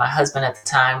children. My husband at the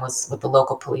time was with the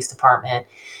local police department,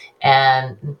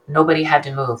 and nobody had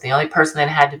to move. The only person that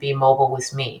had to be mobile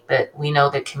was me. But we know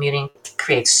that commuting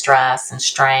creates stress and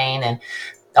strain and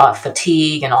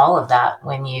fatigue and all of that.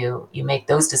 When you make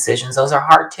those decisions, those are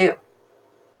hard too.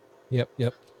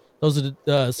 Yep. Those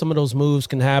are some of those moves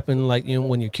can happen, like,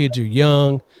 when your kids are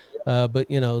young, but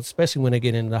especially when they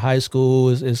get into high school,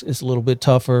 it's a little bit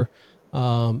tougher.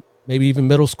 Maybe even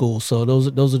middle school. So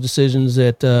those are decisions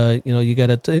that you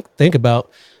got to think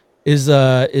about. Is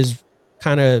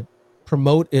kind of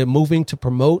moving to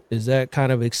promote, is that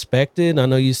kind of expected? I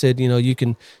know you said you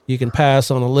can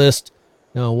pass on a list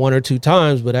 1 or 2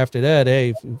 times, but after that, hey,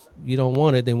 if you don't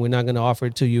want it, then we're not going to offer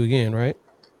it to you again, right?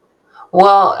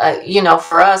 Well,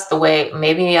 for us, the way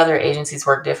maybe the other agencies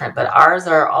work different, but ours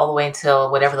are all the way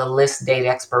until whatever the list date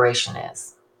expiration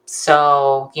is.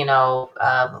 So,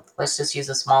 let's just use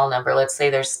a small number. Let's say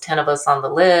there's 10 of us on the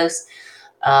list.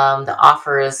 The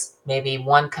offer is maybe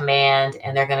one command,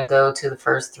 and they're going to go to the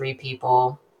first 3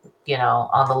 people,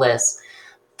 on the list.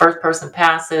 First person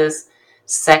passes,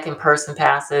 second person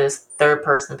passes, third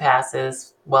person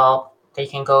passes. Well, they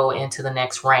can go into the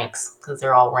next ranks, because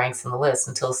they're all ranks in the list,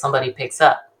 until somebody picks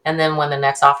up. And then when the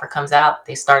next offer comes out,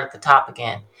 they start at the top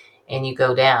again, and you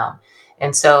go down.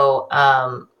 And so,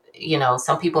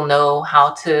 some people know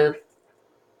how to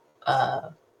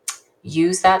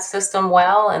use that system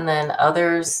well, and then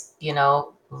others,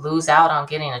 lose out on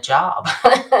getting a job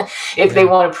if they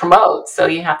Yeah. want to promote. So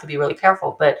you have to be really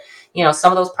careful. But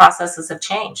some of those processes have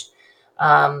changed.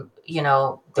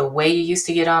 The way you used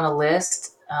to get on a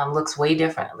list looks way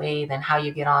differently than how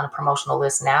you get on a promotional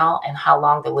list now, and how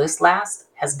long the list lasts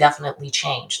has definitely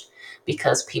changed,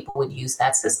 because people would use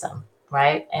that system,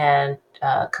 right? And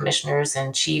commissioners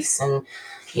and chiefs and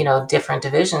different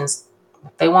divisions,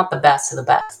 they want the best of the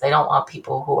best. They don't want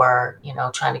people who are,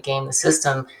 trying to game the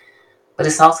system. But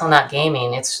it's also not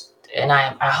gaming. It's and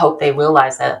I hope they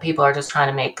realize that people are just trying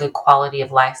to make good quality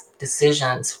of life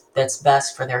decisions that's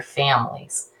best for their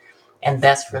families and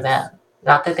best for them. Yes.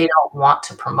 Not that they don't want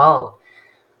to promote,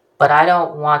 but I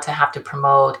don't want to have to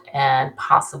promote and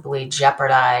possibly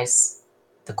jeopardize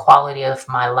the quality of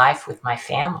my life with my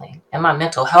family and my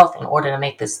mental health in order to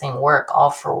make this thing work. All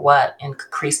for what?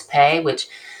 Increased pay, which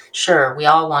sure, we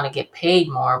all want to get paid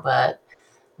more, but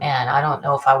man, I don't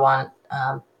know if I want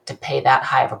to pay that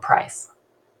high of a price.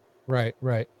 Right,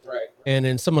 right. And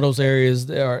in some of those areas,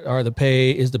 are the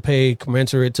pay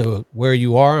commensurate to where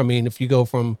you are? I mean, if you go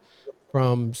from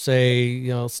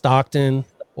say, Stockton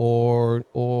or It's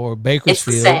the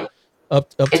Bakersfield same. up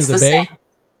to It's the the Bay. same.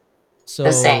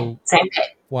 The same. So Same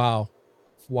pay. wow,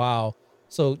 wow.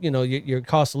 So your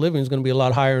cost of living is going to be a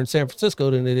lot higher in San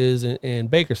Francisco than it is in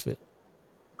Bakersfield.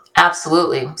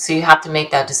 Absolutely. So you have to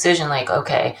make that decision like,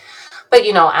 okay, but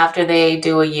after they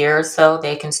do a year or so,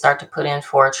 they can start to put in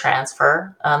for a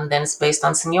transfer. Then it's based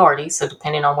on seniority. So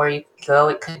depending on where you go,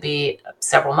 it could be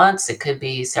several months, it could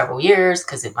be several years,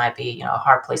 because it might be a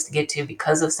hard place to get to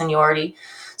because of seniority.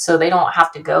 So they don't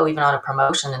have to go even on a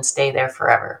promotion and stay there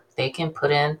forever. They can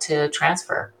put in to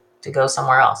transfer to go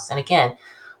somewhere else. And again,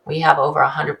 we have over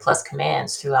 100 plus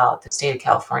commands throughout the state of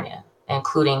California,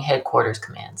 including headquarters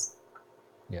commands.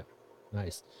 Yeah,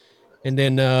 nice. And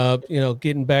then,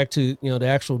 getting back to, the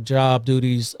actual job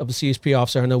duties of a CHP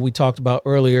officer, I know we talked about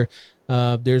earlier,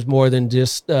 there's more than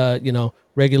just,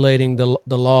 regulating the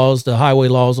laws, the highway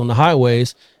laws on the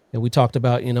highways. And we talked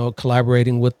about,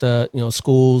 collaborating with the,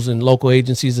 schools and local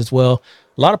agencies as well.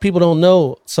 A lot of people don't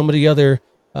know some of the other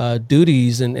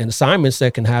duties and assignments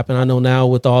that can happen. I know now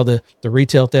with all the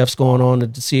retail thefts going on,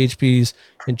 that the CHP's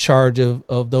in charge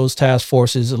of those task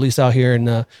forces, at least out here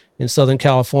in Southern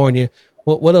California.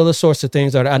 What other sorts of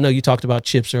things are there? I know you talked about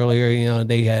chips earlier.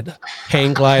 They had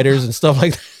hang gliders and stuff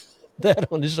like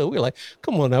that on the show. We are like,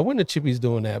 come on now, when the chippies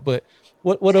doing that? But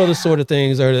what other sort of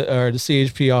things are the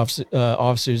CHP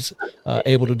officers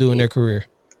able to do in their career?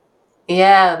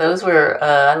 Yeah, those were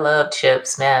I love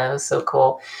chips, man. It was so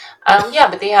cool. Yeah,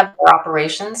 but they have their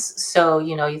operations. So,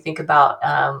 you think about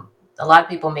a lot of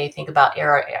people may think about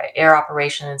air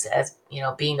operations as,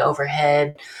 being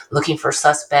overhead, looking for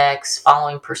suspects,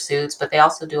 following pursuits, but they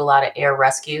also do a lot of air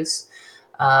rescues.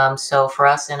 So for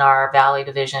us in our Valley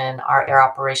Division, our air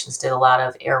operations did a lot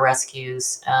of air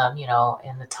rescues,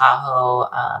 in the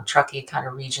Tahoe, Truckee kind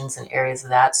of regions and areas of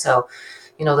that. So,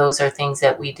 those are things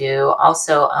that we do.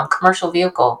 Also, commercial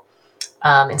vehicle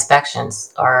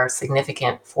inspections are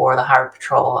significant for the Highway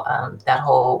Patrol. That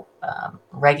whole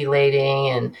regulating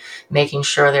and making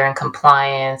sure they're in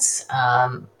compliance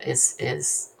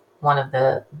is one of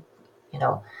the, you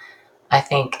know, I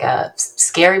think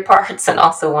scary parts, and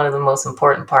also one of the most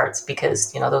important parts,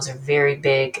 because those are very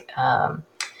big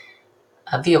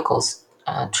vehicles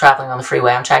traveling on the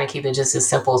freeway. I'm trying to keep it just as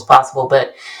simple as possible,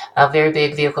 but very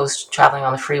big vehicles traveling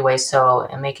on the freeway. So,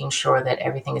 and making sure that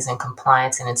everything is in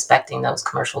compliance and inspecting those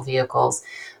commercial vehicles.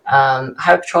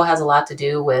 Highway Patrol has a lot to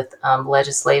do with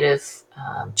legislative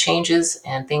changes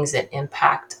and things that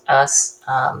impact us,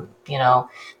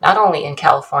 not only in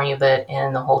California, but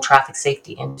in the whole traffic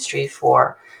safety industry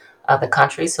for the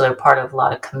country. So they're part of a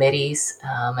lot of committees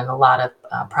and a lot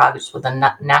of projects with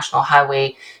the National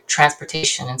Highway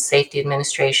Transportation and Safety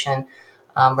Administration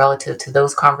relative to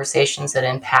those conversations that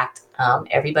impact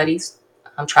everybody's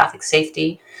traffic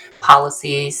safety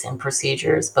policies and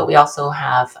procedures. But we also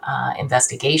have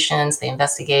investigations. They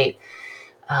investigate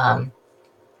um,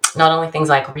 not only things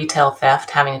like retail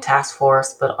theft, having a task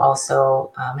force, but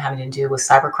also having to do with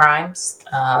cyber crimes,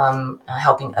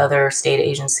 helping other state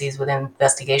agencies with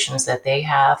investigations that they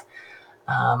have.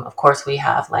 Of course, we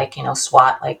have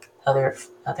SWAT, like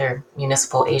other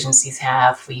municipal agencies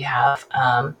have. We have,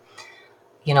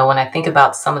 when I think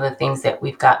about some of the things that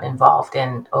we've gotten involved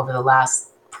in over the last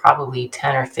probably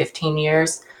 10 or 15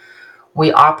 years,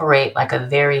 we operate like a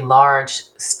very large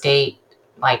state,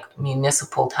 like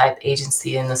municipal type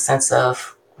agency, in the sense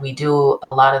of we do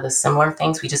a lot of the similar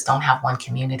things. We just don't have one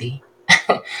community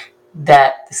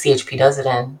that the CHP does it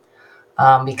in,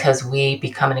 because we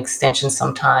become an extension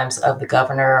sometimes of the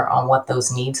governor on what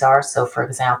those needs are. So, for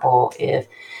example, if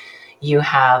you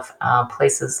have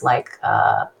places like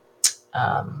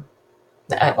um,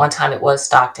 at one time it was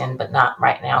Stockton, but not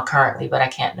right now currently. But I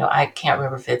can't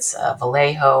remember if it's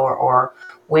Vallejo or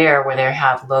where they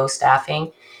have low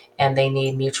staffing and they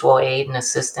need mutual aid and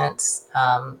assistance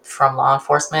from law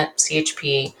enforcement.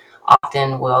 CHP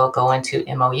often will go into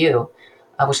MOU,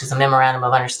 which is a memorandum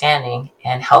of understanding,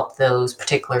 and help those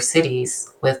particular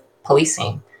cities with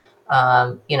policing.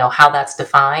 How that's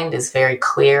defined is very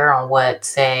clear on what,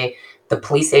 say, the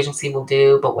police agency will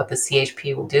do, but what the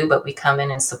CHP will do. But we come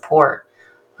in and support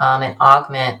and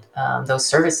augment those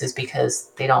services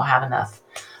because they don't have enough.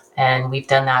 And we've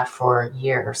done that for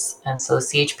years. And so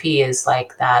CHP is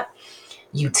like that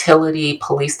utility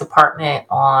police department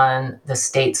on the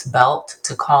state's belt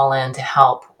to call in to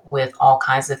help with all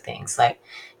kinds of things, like,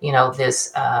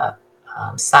 this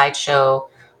sideshow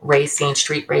racing,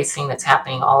 street racing that's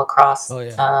happening all across Oh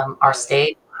yeah. our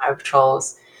state. Highway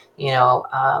Patrol's, you know,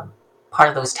 um, part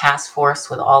of those task force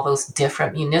with all those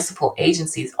different municipal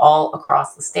agencies all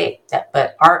across the state.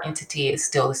 But our entity is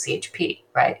still the CHP,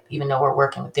 right? Even though we're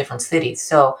working with different cities.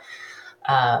 So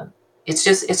um, it's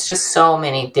just so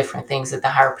many different things that the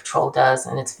Highway Patrol does,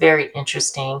 and it's very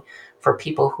interesting for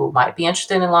people who might be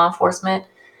interested in law enforcement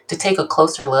to take a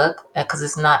closer look, because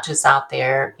it's not just out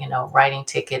there, writing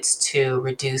tickets to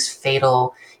reduce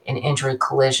fatal and injury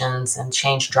collisions and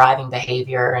change driving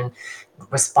behavior and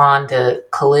respond to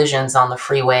collisions on the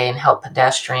freeway and help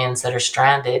pedestrians that are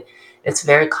stranded. It's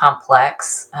very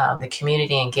complex. The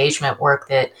community engagement work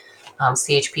that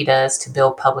CHP does to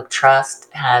build public trust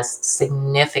has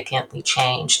significantly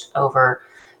changed over,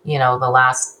 the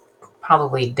last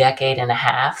probably decade and a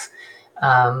half,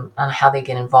 on how they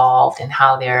get involved and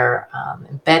how they're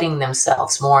embedding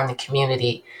themselves more in the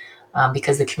community,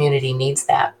 because the community needs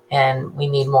that, and we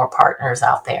need more partners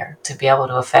out there to be able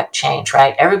to affect change.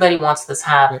 Right? Everybody wants this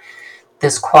have Yep.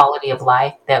 this quality of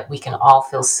life that we can all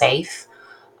feel safe,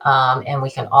 and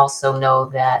we can also know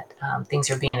that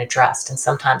things are being addressed. And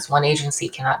sometimes one agency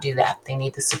cannot do that. They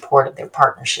need the support of their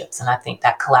partnerships. And I think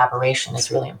that collaboration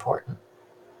is really important.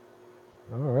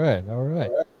 All right. All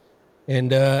right.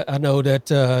 And I know that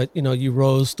you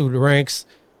rose through the ranks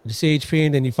of the CHP,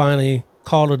 and then you finally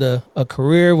called it a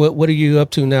career. What are you up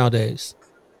to nowadays?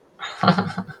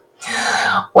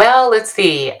 Well, let's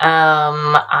see.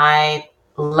 I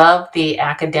love the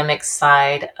academic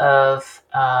side of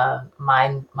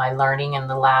my learning in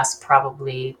the last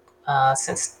probably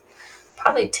since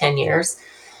probably 10 years.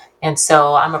 And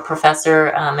so I'm a professor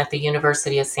at the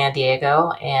University of San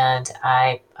Diego, and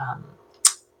I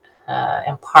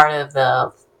am part of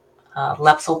the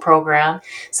LEPSL program.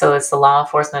 So it's the Law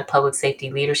Enforcement Public Safety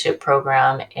Leadership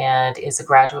Program, and it's a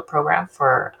graduate program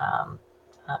for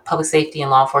public safety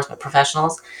and law enforcement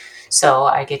professionals. So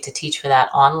I get to teach for that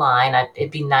online.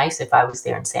 It'd be nice if I was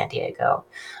there in San Diego.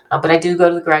 But I do go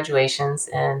to the graduations,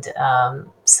 and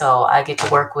so I get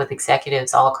to work with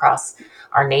executives all across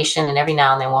our nation, and every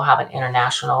now and then we'll have an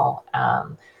international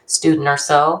student or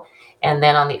so. And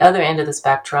then on the other end of the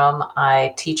spectrum,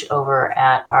 I teach over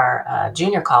at our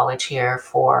junior college here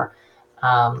for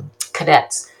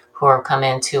cadets who are come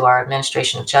into our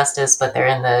administration of justice, but they're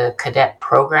in the cadet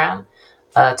program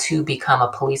to become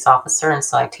a police officer. And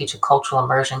so I teach a cultural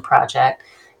immersion project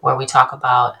where we talk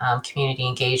about community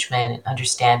engagement and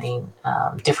understanding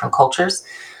different cultures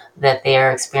that they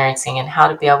are experiencing, and how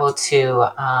to be able to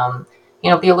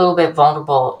be a little bit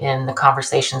vulnerable in the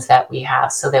conversations that we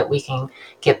have, so that we can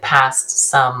get past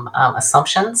some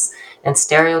assumptions and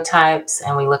stereotypes,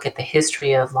 and we look at the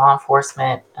history of law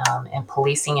enforcement and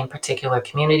policing in particular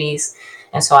communities.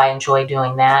 And so I enjoy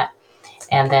doing that.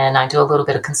 And then I do a little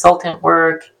bit of consultant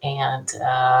work, and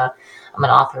I'm an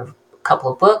author of a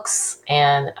couple of books,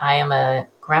 and I am a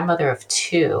grandmother of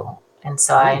two. And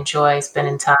so I Mm. enjoy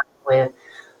spending time with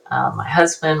my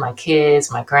husband, my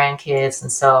kids, my grandkids.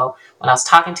 And so when I was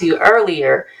talking to you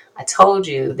earlier, I told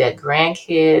you that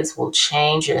grandkids will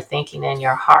change your thinking and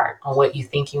your heart on what you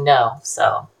think you know.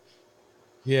 So,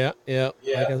 Yeah, yeah.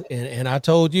 And I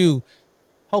told you,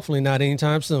 hopefully not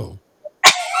anytime soon.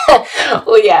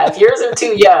 well, yeah, if yours are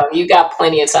too young, you got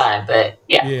plenty of time. But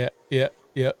yeah, Yeah, yeah,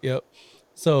 yeah, yeah.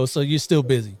 So you're still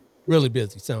busy, really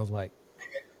busy. Sounds like.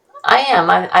 I am.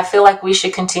 I feel like we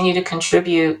should continue to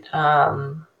contribute,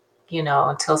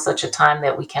 until such a time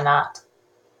that we cannot.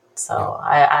 Yeah, So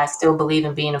I still believe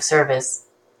in being of service.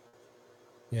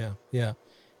 yeah, yeah.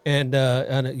 And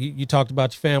you talked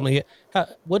about your family.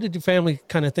 What did your family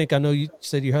kind of think? I know you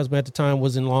said your husband at the time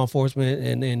was in law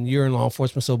enforcement, and you're in law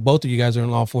enforcement, so both of you guys are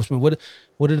in law enforcement.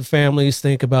 What did the families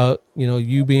think about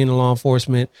you being in law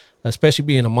enforcement, especially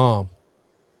being a mom?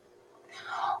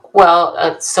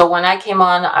 Well, so when I came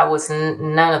on, I was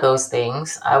none of those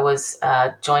things. I was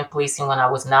joint policing when I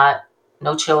was not,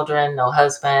 no children, no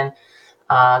husband.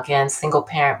 Again, single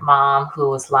parent mom who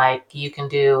was like, you can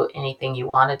do anything you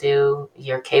want to do.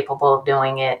 You're capable of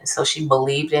doing it. So she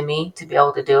believed in me to be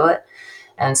able to do it.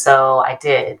 And so I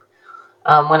did.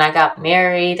 When I got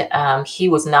married, he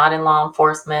was not in law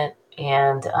enforcement,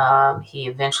 and he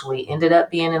eventually ended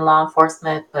up being in law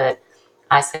enforcement. But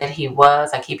I said he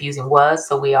was. I keep using was,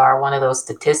 so we are one of those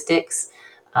statistics.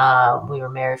 We were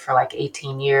married for like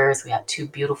 18 years. We had two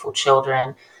beautiful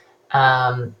children.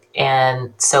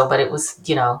 And so, but it was,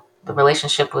 the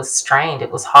relationship was strained.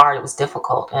 It was hard. It was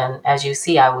difficult. And as you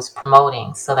see, I was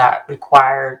promoting. So that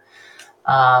required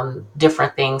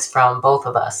different things from both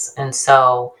of us. And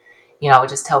so, I would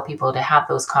just tell people to have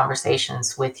those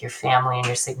conversations with your family and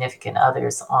your significant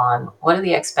others on what are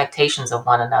the expectations of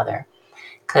one another.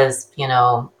 Because,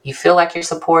 you feel like you're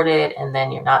supported and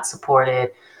then you're not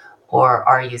supported, or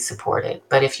are you supported?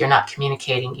 But if you're not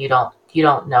communicating, you don't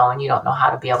know, and you don't know how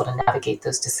to be able to navigate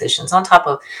those decisions. On top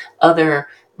of other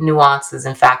nuances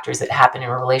and factors that happen in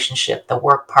a relationship, the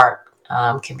work part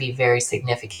can be very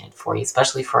significant for you,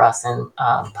 especially for us in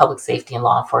public safety and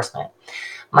law enforcement.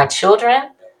 My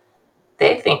children,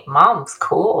 they think mom's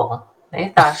cool. They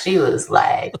thought she was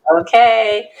like,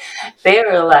 okay. They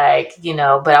were like,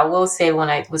 but I will say when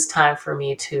it was time for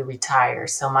me to retire.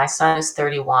 So my son is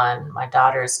 31, my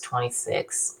daughter is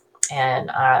 26.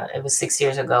 And it was 6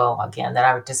 years ago, again, that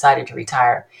I decided to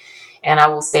retire. And I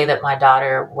will say that my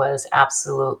daughter was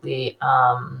absolutely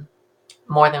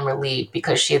more than relieved,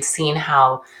 because she had seen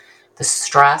how the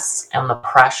stress and the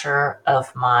pressure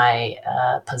of my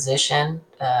position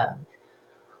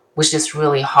was just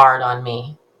really hard on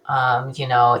me.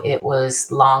 It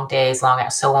was long days, long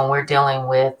hours. So when we're dealing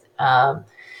with,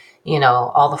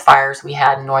 all the fires we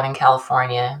had in Northern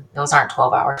California, those aren't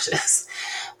 12-hour shifts.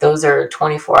 Those are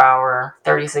 24-hour,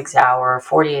 36-hour,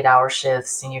 48-hour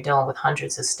shifts, and you're dealing with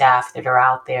hundreds of staff that are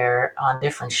out there on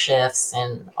different shifts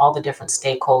and all the different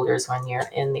stakeholders when you're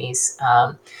in these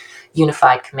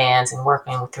unified commands and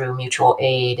working through mutual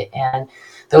aid. And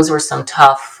those were some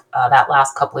tough, that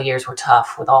last couple of years were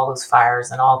tough with all those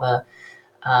fires and all the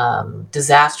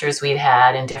disasters we'd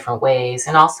had in different ways,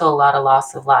 and also a lot of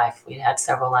loss of life. We'd had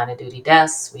several line of duty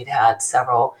deaths. We'd had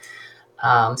several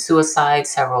suicides,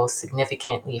 several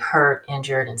significantly hurt,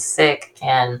 injured, and sick.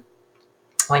 And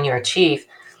when you're a chief,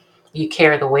 you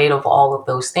carry the weight of all of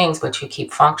those things, but you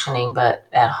keep functioning. But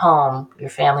at home, your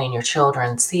family and your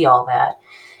children see all that.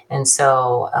 And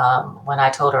so when I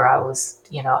told her I was,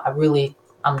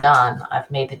 I'm done. I've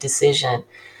made the decision.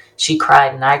 She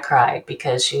cried and I cried,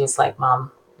 because she was like,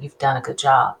 Mom, you've done a good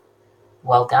job.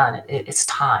 Well done. It's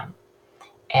time.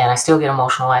 And I still get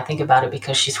emotional when I think about it,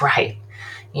 because she's right.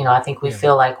 I think we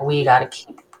feel like we got to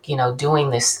keep, doing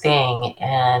this thing.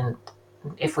 And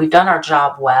if we've done our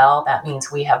job well, that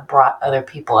means we have brought other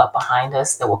people up behind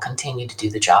us that will continue to do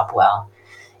the job well.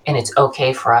 And it's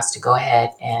okay for us to go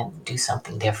ahead and do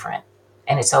something different.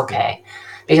 And it's okay.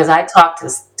 Because I talked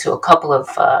to a couple of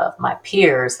my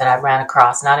peers that I ran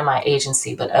across, not in my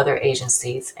agency, but other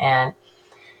agencies. And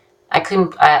I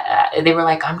couldn't, they were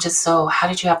like, how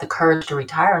did you have the courage to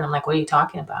retire? And I'm like, what are you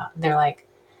talking about? And they're like,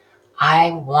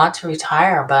 I want to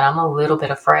retire, but I'm a little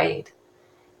bit afraid.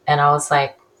 And I was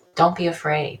like, don't be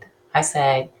afraid. I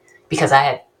said, because I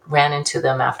had ran into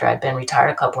them after I'd been retired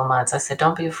a couple of months. I said,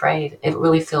 don't be afraid. It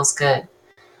really feels good.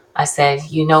 I said,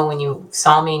 when you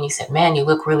saw me and you said, man, you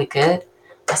look really good.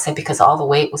 I said, because all the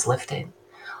weight was lifted.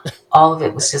 All of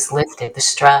it was just lifted. The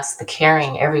stress, the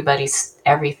caring, everybody's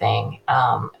everything,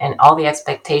 and all the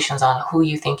expectations on who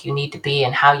you think you need to be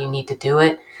and how you need to do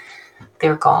it,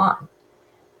 they're gone.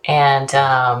 And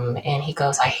he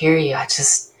goes, I hear you.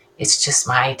 It's just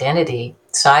my identity.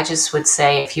 So I just would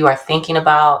say, if you are thinking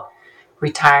about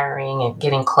retiring and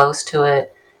getting close to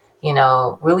it,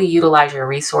 really utilize your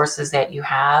resources that you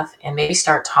have, and maybe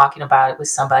start talking about it with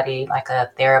somebody like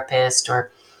a therapist,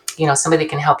 or, somebody that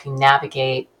can help you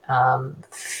navigate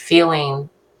feeling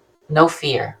no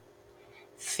fear,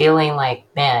 feeling like,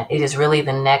 man, it is really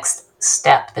the next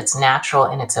step that's natural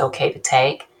and it's okay to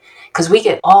take. Because we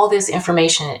get all this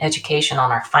information and education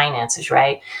on our finances,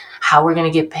 right? How we're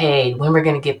going to get paid, when we're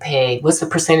going to get paid, what's the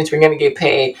percentage we're going to get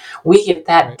paid. We get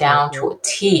that down to a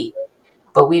T,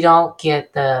 but we don't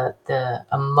get the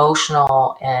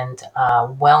emotional and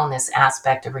wellness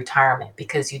aspect of retirement,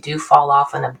 because you do fall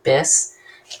off an abyss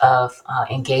of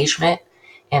engagement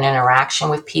and interaction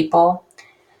with people.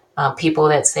 People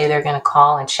that say they're going to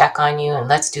call and check on you and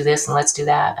let's do this and let's do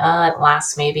that. It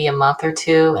lasts maybe a month or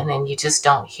two, and then you just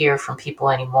don't hear from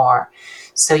people anymore.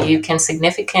 So you can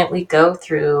significantly go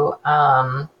through,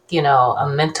 a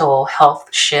mental health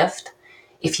shift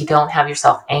if you don't have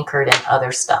yourself anchored in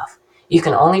other stuff. You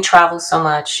can only travel so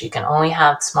much. You can only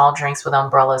have small drinks with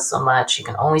umbrellas so much. You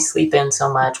can only sleep in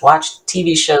so much, watch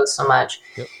TV shows so much.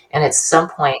 Yep. And at some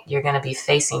point, you're going to be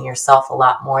facing yourself a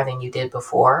lot more than you did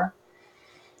before.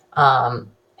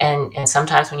 And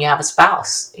sometimes when you have a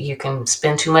spouse, you can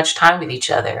spend too much time with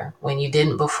each other when you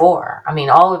didn't before. I mean,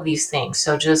 all of these things.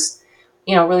 So just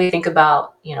really think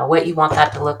about, what you want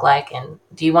that to look like, and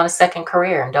do you want a second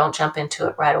career, and don't jump into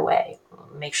it right away.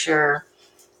 Make sure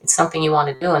it's something you want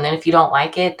to do. And then if you don't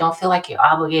like it, don't feel like you're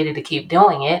obligated to keep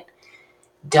doing it.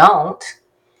 Don't,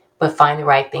 but find the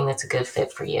right thing that's a good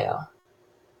fit for you.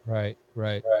 Right.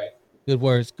 Good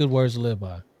words to live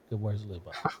by.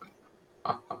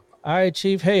 All right,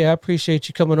 Chief. Hey, I appreciate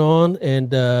you coming on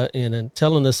and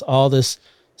telling us all this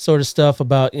sort of stuff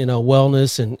about,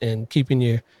 wellness and keeping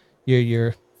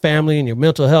your family and your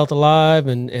mental health alive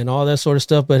and all that sort of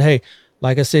stuff. But hey,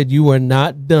 like I said, you are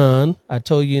not done. I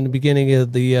told you in the beginning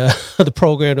of the the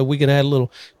program that we can add a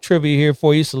little trivia here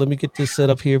for you. So let me get this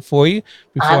set up here for you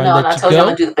before I know, and I let you told you I'm go.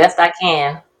 gonna do the best I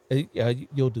can.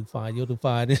 You'll do fine.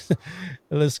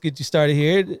 Let's get you started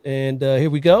here. And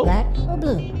here we go. Black or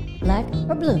blue? Black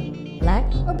or blue?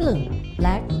 Black or blue?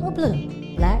 Black or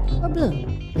blue? Black or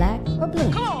blue? Black or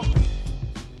blue?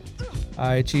 All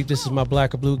right, Chief, this is my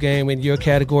black or blue game, and your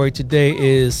category today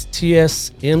is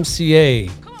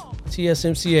TSMCA.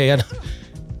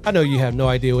 I know you have no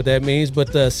idea what that means, but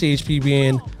CHP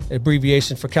being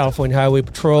abbreviation for California Highway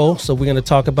Patrol. So we're going to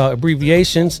talk about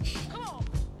abbreviations,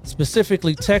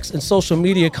 specifically text and social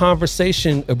media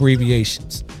conversation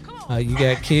abbreviations. You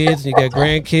got kids and you got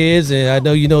grandkids, and I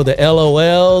know you know the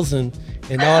LOLs and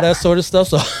all that sort of stuff.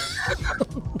 So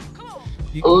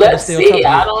let's see.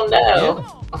 I don't know. Yeah.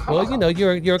 Well,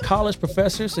 you're a college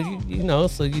professor, so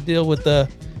so you deal with the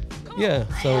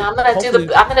So I'm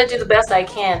gonna do the best I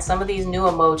can. Some of these new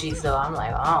emojis, though, I'm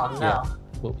like, I don't know.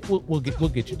 Yeah. We'll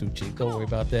get you through, Chief. Don't worry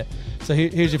about that. So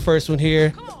here's your first one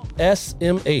here.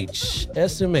 SMH.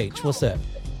 What's that?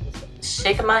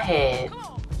 Shaking my head.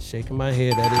 Shaking my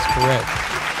head. That is correct.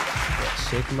 Yeah,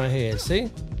 shaking my head.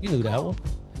 See, you knew that one.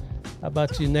 How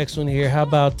about your next one here? How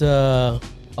about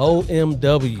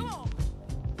OMW?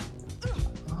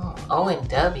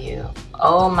 OMW.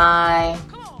 Oh my.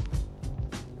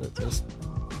 Let's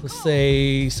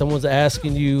say someone's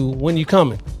asking you, when you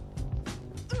coming?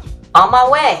 On my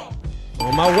way.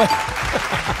 On my way.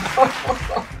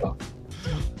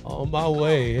 On my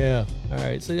way, yeah. All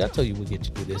right, so I told you we'll get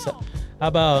you through this. How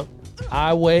about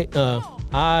I'm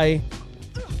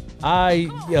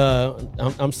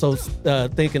so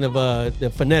thinking of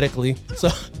phonetically. So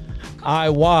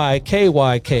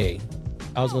IYKYK.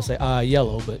 I was gonna say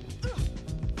yellow, but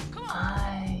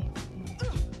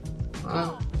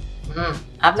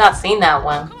I've not seen that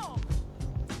one.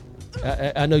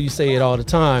 I know you say it all the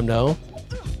time, though.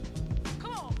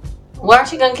 Why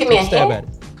aren't you gonna give me a stab hint?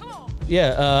 at it?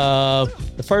 Yeah.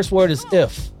 The first word is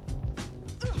if.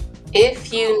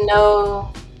 If you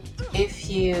know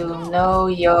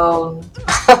your.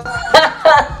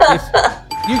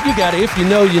 You got it. If you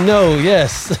know, you know.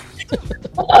 Yes.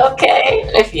 Okay.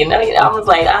 If you know, I was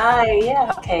like,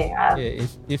 yeah, okay. Yeah.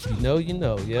 If you know, you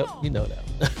know. Yep. You know that.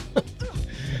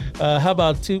 How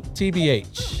about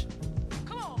TBH?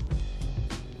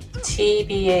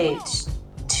 TBH.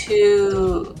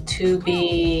 To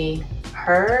be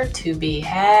heard, to be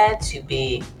had, to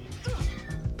be.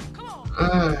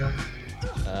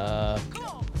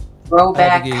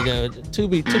 Throwback. To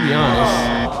be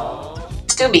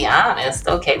honest. To be honest,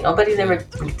 okay. Nobody's ever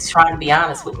trying to be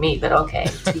honest with me, but okay.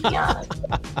 To be honest.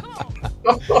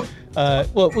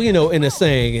 In a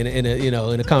saying, in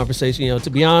a conversation, to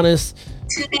be honest.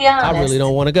 To be honest, I really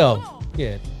don't want to go.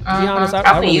 Yeah. To be honest,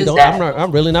 I really use don't. That.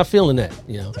 I'm really not feeling that.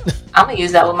 I'm gonna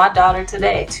use that with my daughter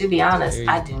today. To be honest,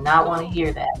 I do not want to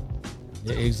hear that.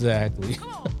 Yeah, exactly.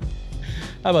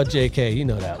 How about JK? You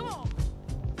know that one.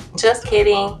 Just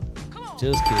kidding.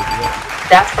 Just kidding. Yeah.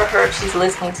 That's for her. She's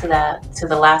listening to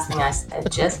the last thing I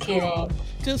said. Just kidding.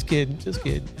 Just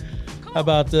kidding. How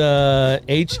about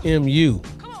HMU?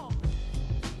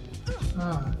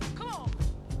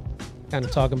 Kind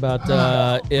of talking about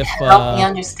if help me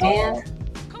understand.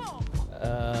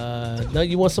 No,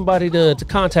 you want somebody to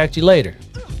contact you later.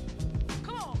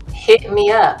 Hit me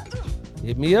up. Yep.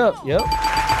 Hit me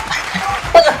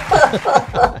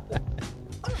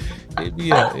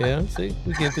up. Yeah. See,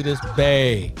 we get through this.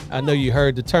 Bae. I know you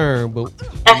heard the term, but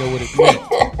you know what it means.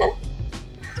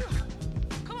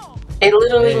 It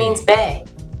literally means bae.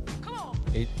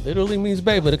 It literally means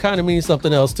bae, but it kind of means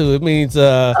something else too. It means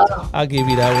I'll give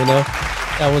you that one though.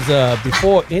 That was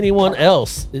before anyone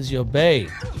else is your bae.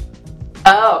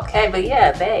 Oh, okay, but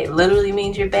yeah, bae literally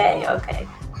means your bae. Okay.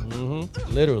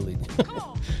 Literally.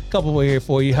 Couple more here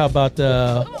for you. How about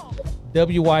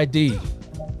WYD?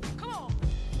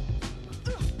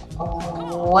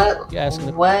 What? You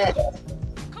asking what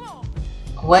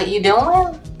you doing?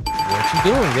 What you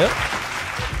doing?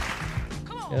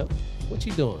 Yep. What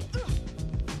you doing?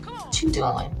 What you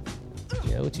doing?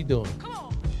 Yeah, what you doing?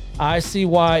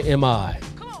 ICYMI.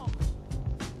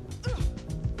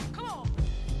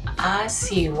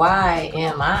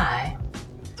 ICYMI.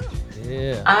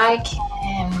 Yeah. I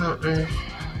can.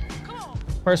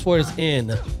 First word is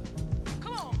N.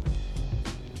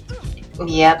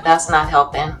 Yep, that's not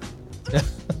helping.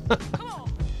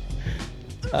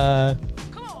 There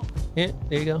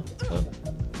you go.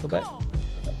 Go back.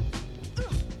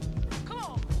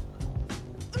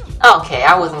 Okay,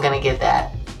 I wasn't gonna get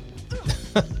that.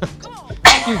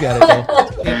 You got it, though.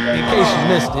 In case you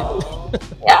missed it.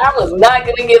 Yeah, I was not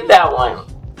gonna get that one.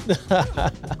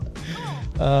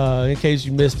 In case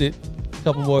you missed it, a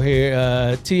couple more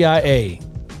here. TIA.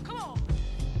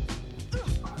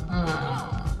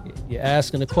 You're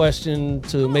asking a question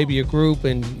to maybe a group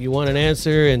and you want an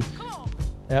answer, and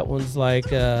that one's like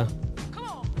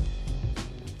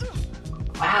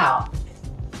Wow.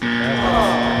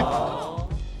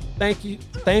 Thank you.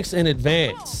 Thanks in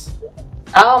advance.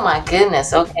 Oh my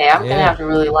goodness. Okay, I'm gonna have to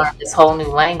really learn this whole new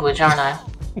language, aren't I?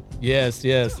 Yes.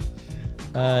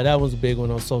 That was a big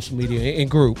one on social media in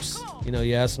groups. You know,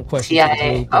 you ask some questions to the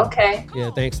TIA. group. And, Okay.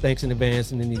 yeah, thanks in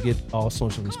advance, and then you get all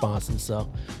sorts of responses.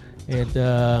 So, and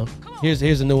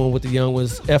here's a new one with the young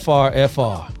ones.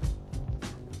 FRFR.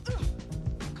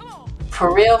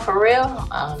 For real?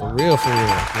 I don't know. For real.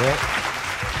 Yeah.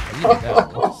 You got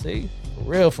that one. See,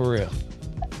 for real.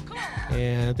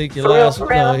 And I think your last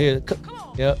one here.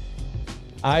 Yep.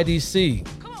 IDC.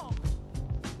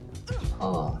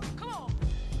 Oh.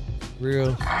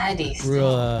 Real. IDC.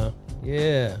 Real.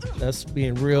 Yeah. That's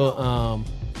being real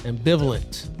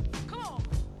ambivalent.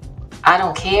 I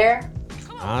don't care.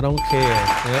 I don't care.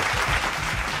 Yep.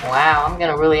 Wow, I'm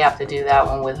gonna really have to do that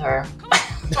one with her.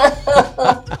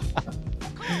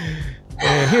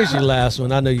 And here's your last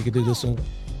one. I know you can do this one.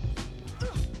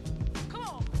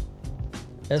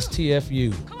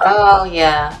 STFU. Oh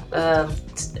yeah.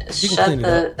 Shut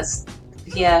the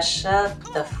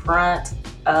front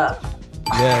up.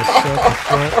 Yeah, shut the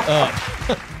front up.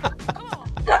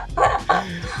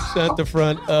 Shut the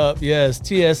front up. Yes,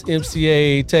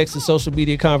 TSMCA, Texas Social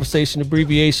Media Conversation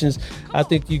Abbreviations. I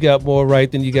think you got more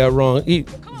right than you got wrong.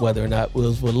 Whether or not it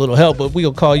was with a little help, but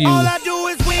we'll call you All I do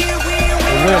is win, a win.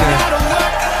 winner. I gotta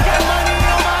work. Got money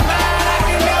on my mind. I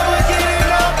can never get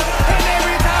enough. And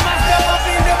every time I step up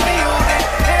in the building,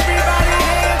 everybody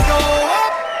hands go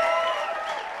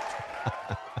up.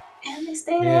 And they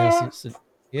stay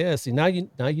there. See, now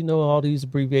you know all these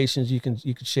abbreviations you can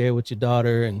share with your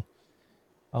daughter and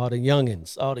all the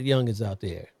youngins out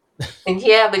there. And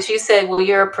yeah, but you said, well,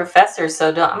 you're a professor,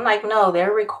 so don't. I'm like, no,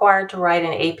 they're required to write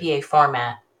in APA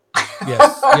format.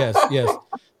 Yes.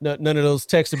 None of those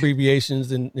text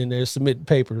abbreviations in their submitting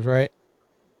papers, right?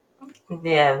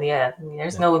 Yeah.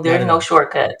 There's no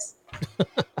shortcuts.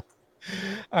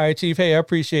 All right, Chief. Hey, I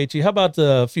appreciate you. How about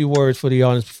a few words for the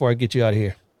audience before I get you out of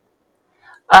here?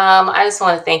 I just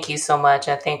want to thank you so much.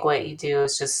 I think what you do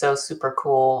is just so super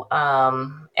cool.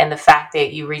 And the fact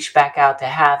that you reached back out to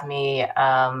have me,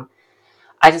 I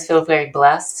just feel very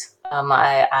blessed.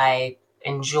 I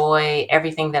enjoy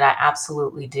everything that I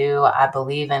absolutely do. I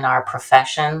believe in our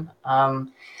profession.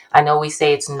 I know we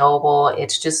say it's noble.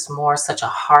 It's just more such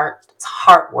it's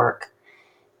heart work.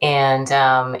 And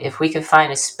if we could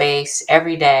find a space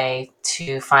every day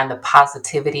to find the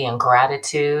positivity and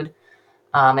gratitude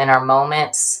in our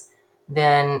moments,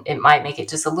 then it might make it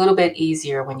just a little bit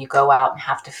easier when you go out and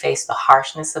have to face the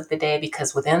harshness of the day,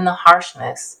 because within the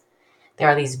harshness, there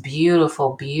are these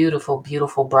beautiful, beautiful,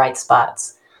 beautiful bright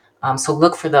spots. So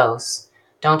look for those.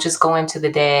 Don't just go into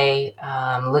the day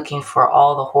looking for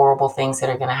all the horrible things that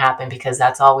are going to happen, because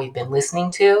that's all we've been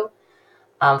listening to.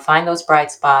 Find those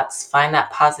bright spots, find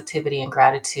that positivity and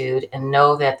gratitude, and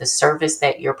know that the service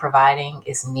that you're providing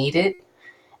is needed,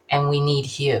 and we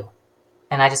need you.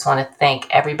 And I just want to thank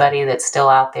everybody that's still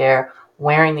out there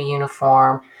wearing the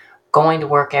uniform, going to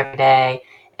work every day,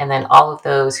 and then all of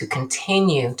those who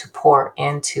continue to pour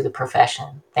into the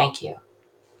profession. Thank you.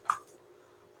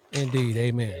 Indeed.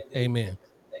 Amen.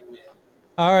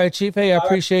 All right, Chief. Hey, I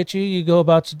appreciate you. You go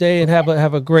about your day and have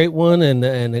a great one and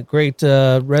a great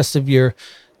rest of your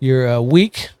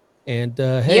week. And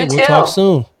hey, we'll talk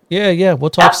soon. Yeah, we'll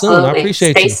talk soon. I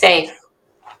appreciate you. Stay safe.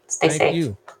 Thank Thank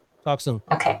you. Talk soon.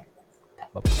 Okay.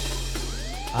 Bye-bye.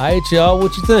 All right, y'all.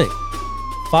 What you think?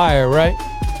 Fire, right?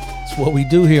 It's what we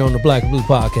do here on the Black and Blue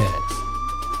Podcast.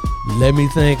 Let me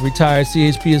thank retired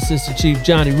CHP Assistant Chief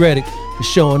Jonni Redick for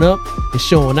showing up and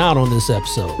showing out on this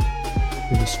episode.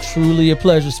 It was truly a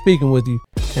pleasure speaking with you,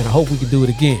 and I hope we can do it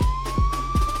again.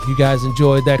 If you guys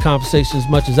enjoyed that conversation as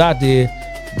much as I did,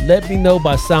 let me know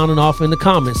by sounding off in the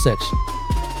comment section.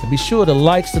 And be sure to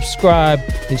like, subscribe,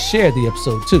 and share the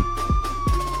episode too.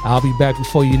 I'll be back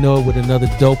before you know it with another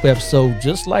dope episode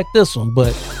just like this one.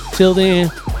 But till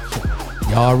then,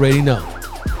 y'all already know.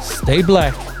 Stay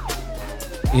black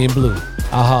in blue.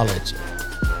 I'll holler at you.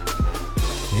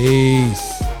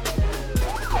 Peace.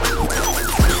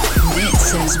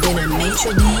 This has been a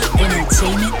Maitre D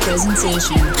Entertainment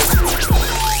presentation.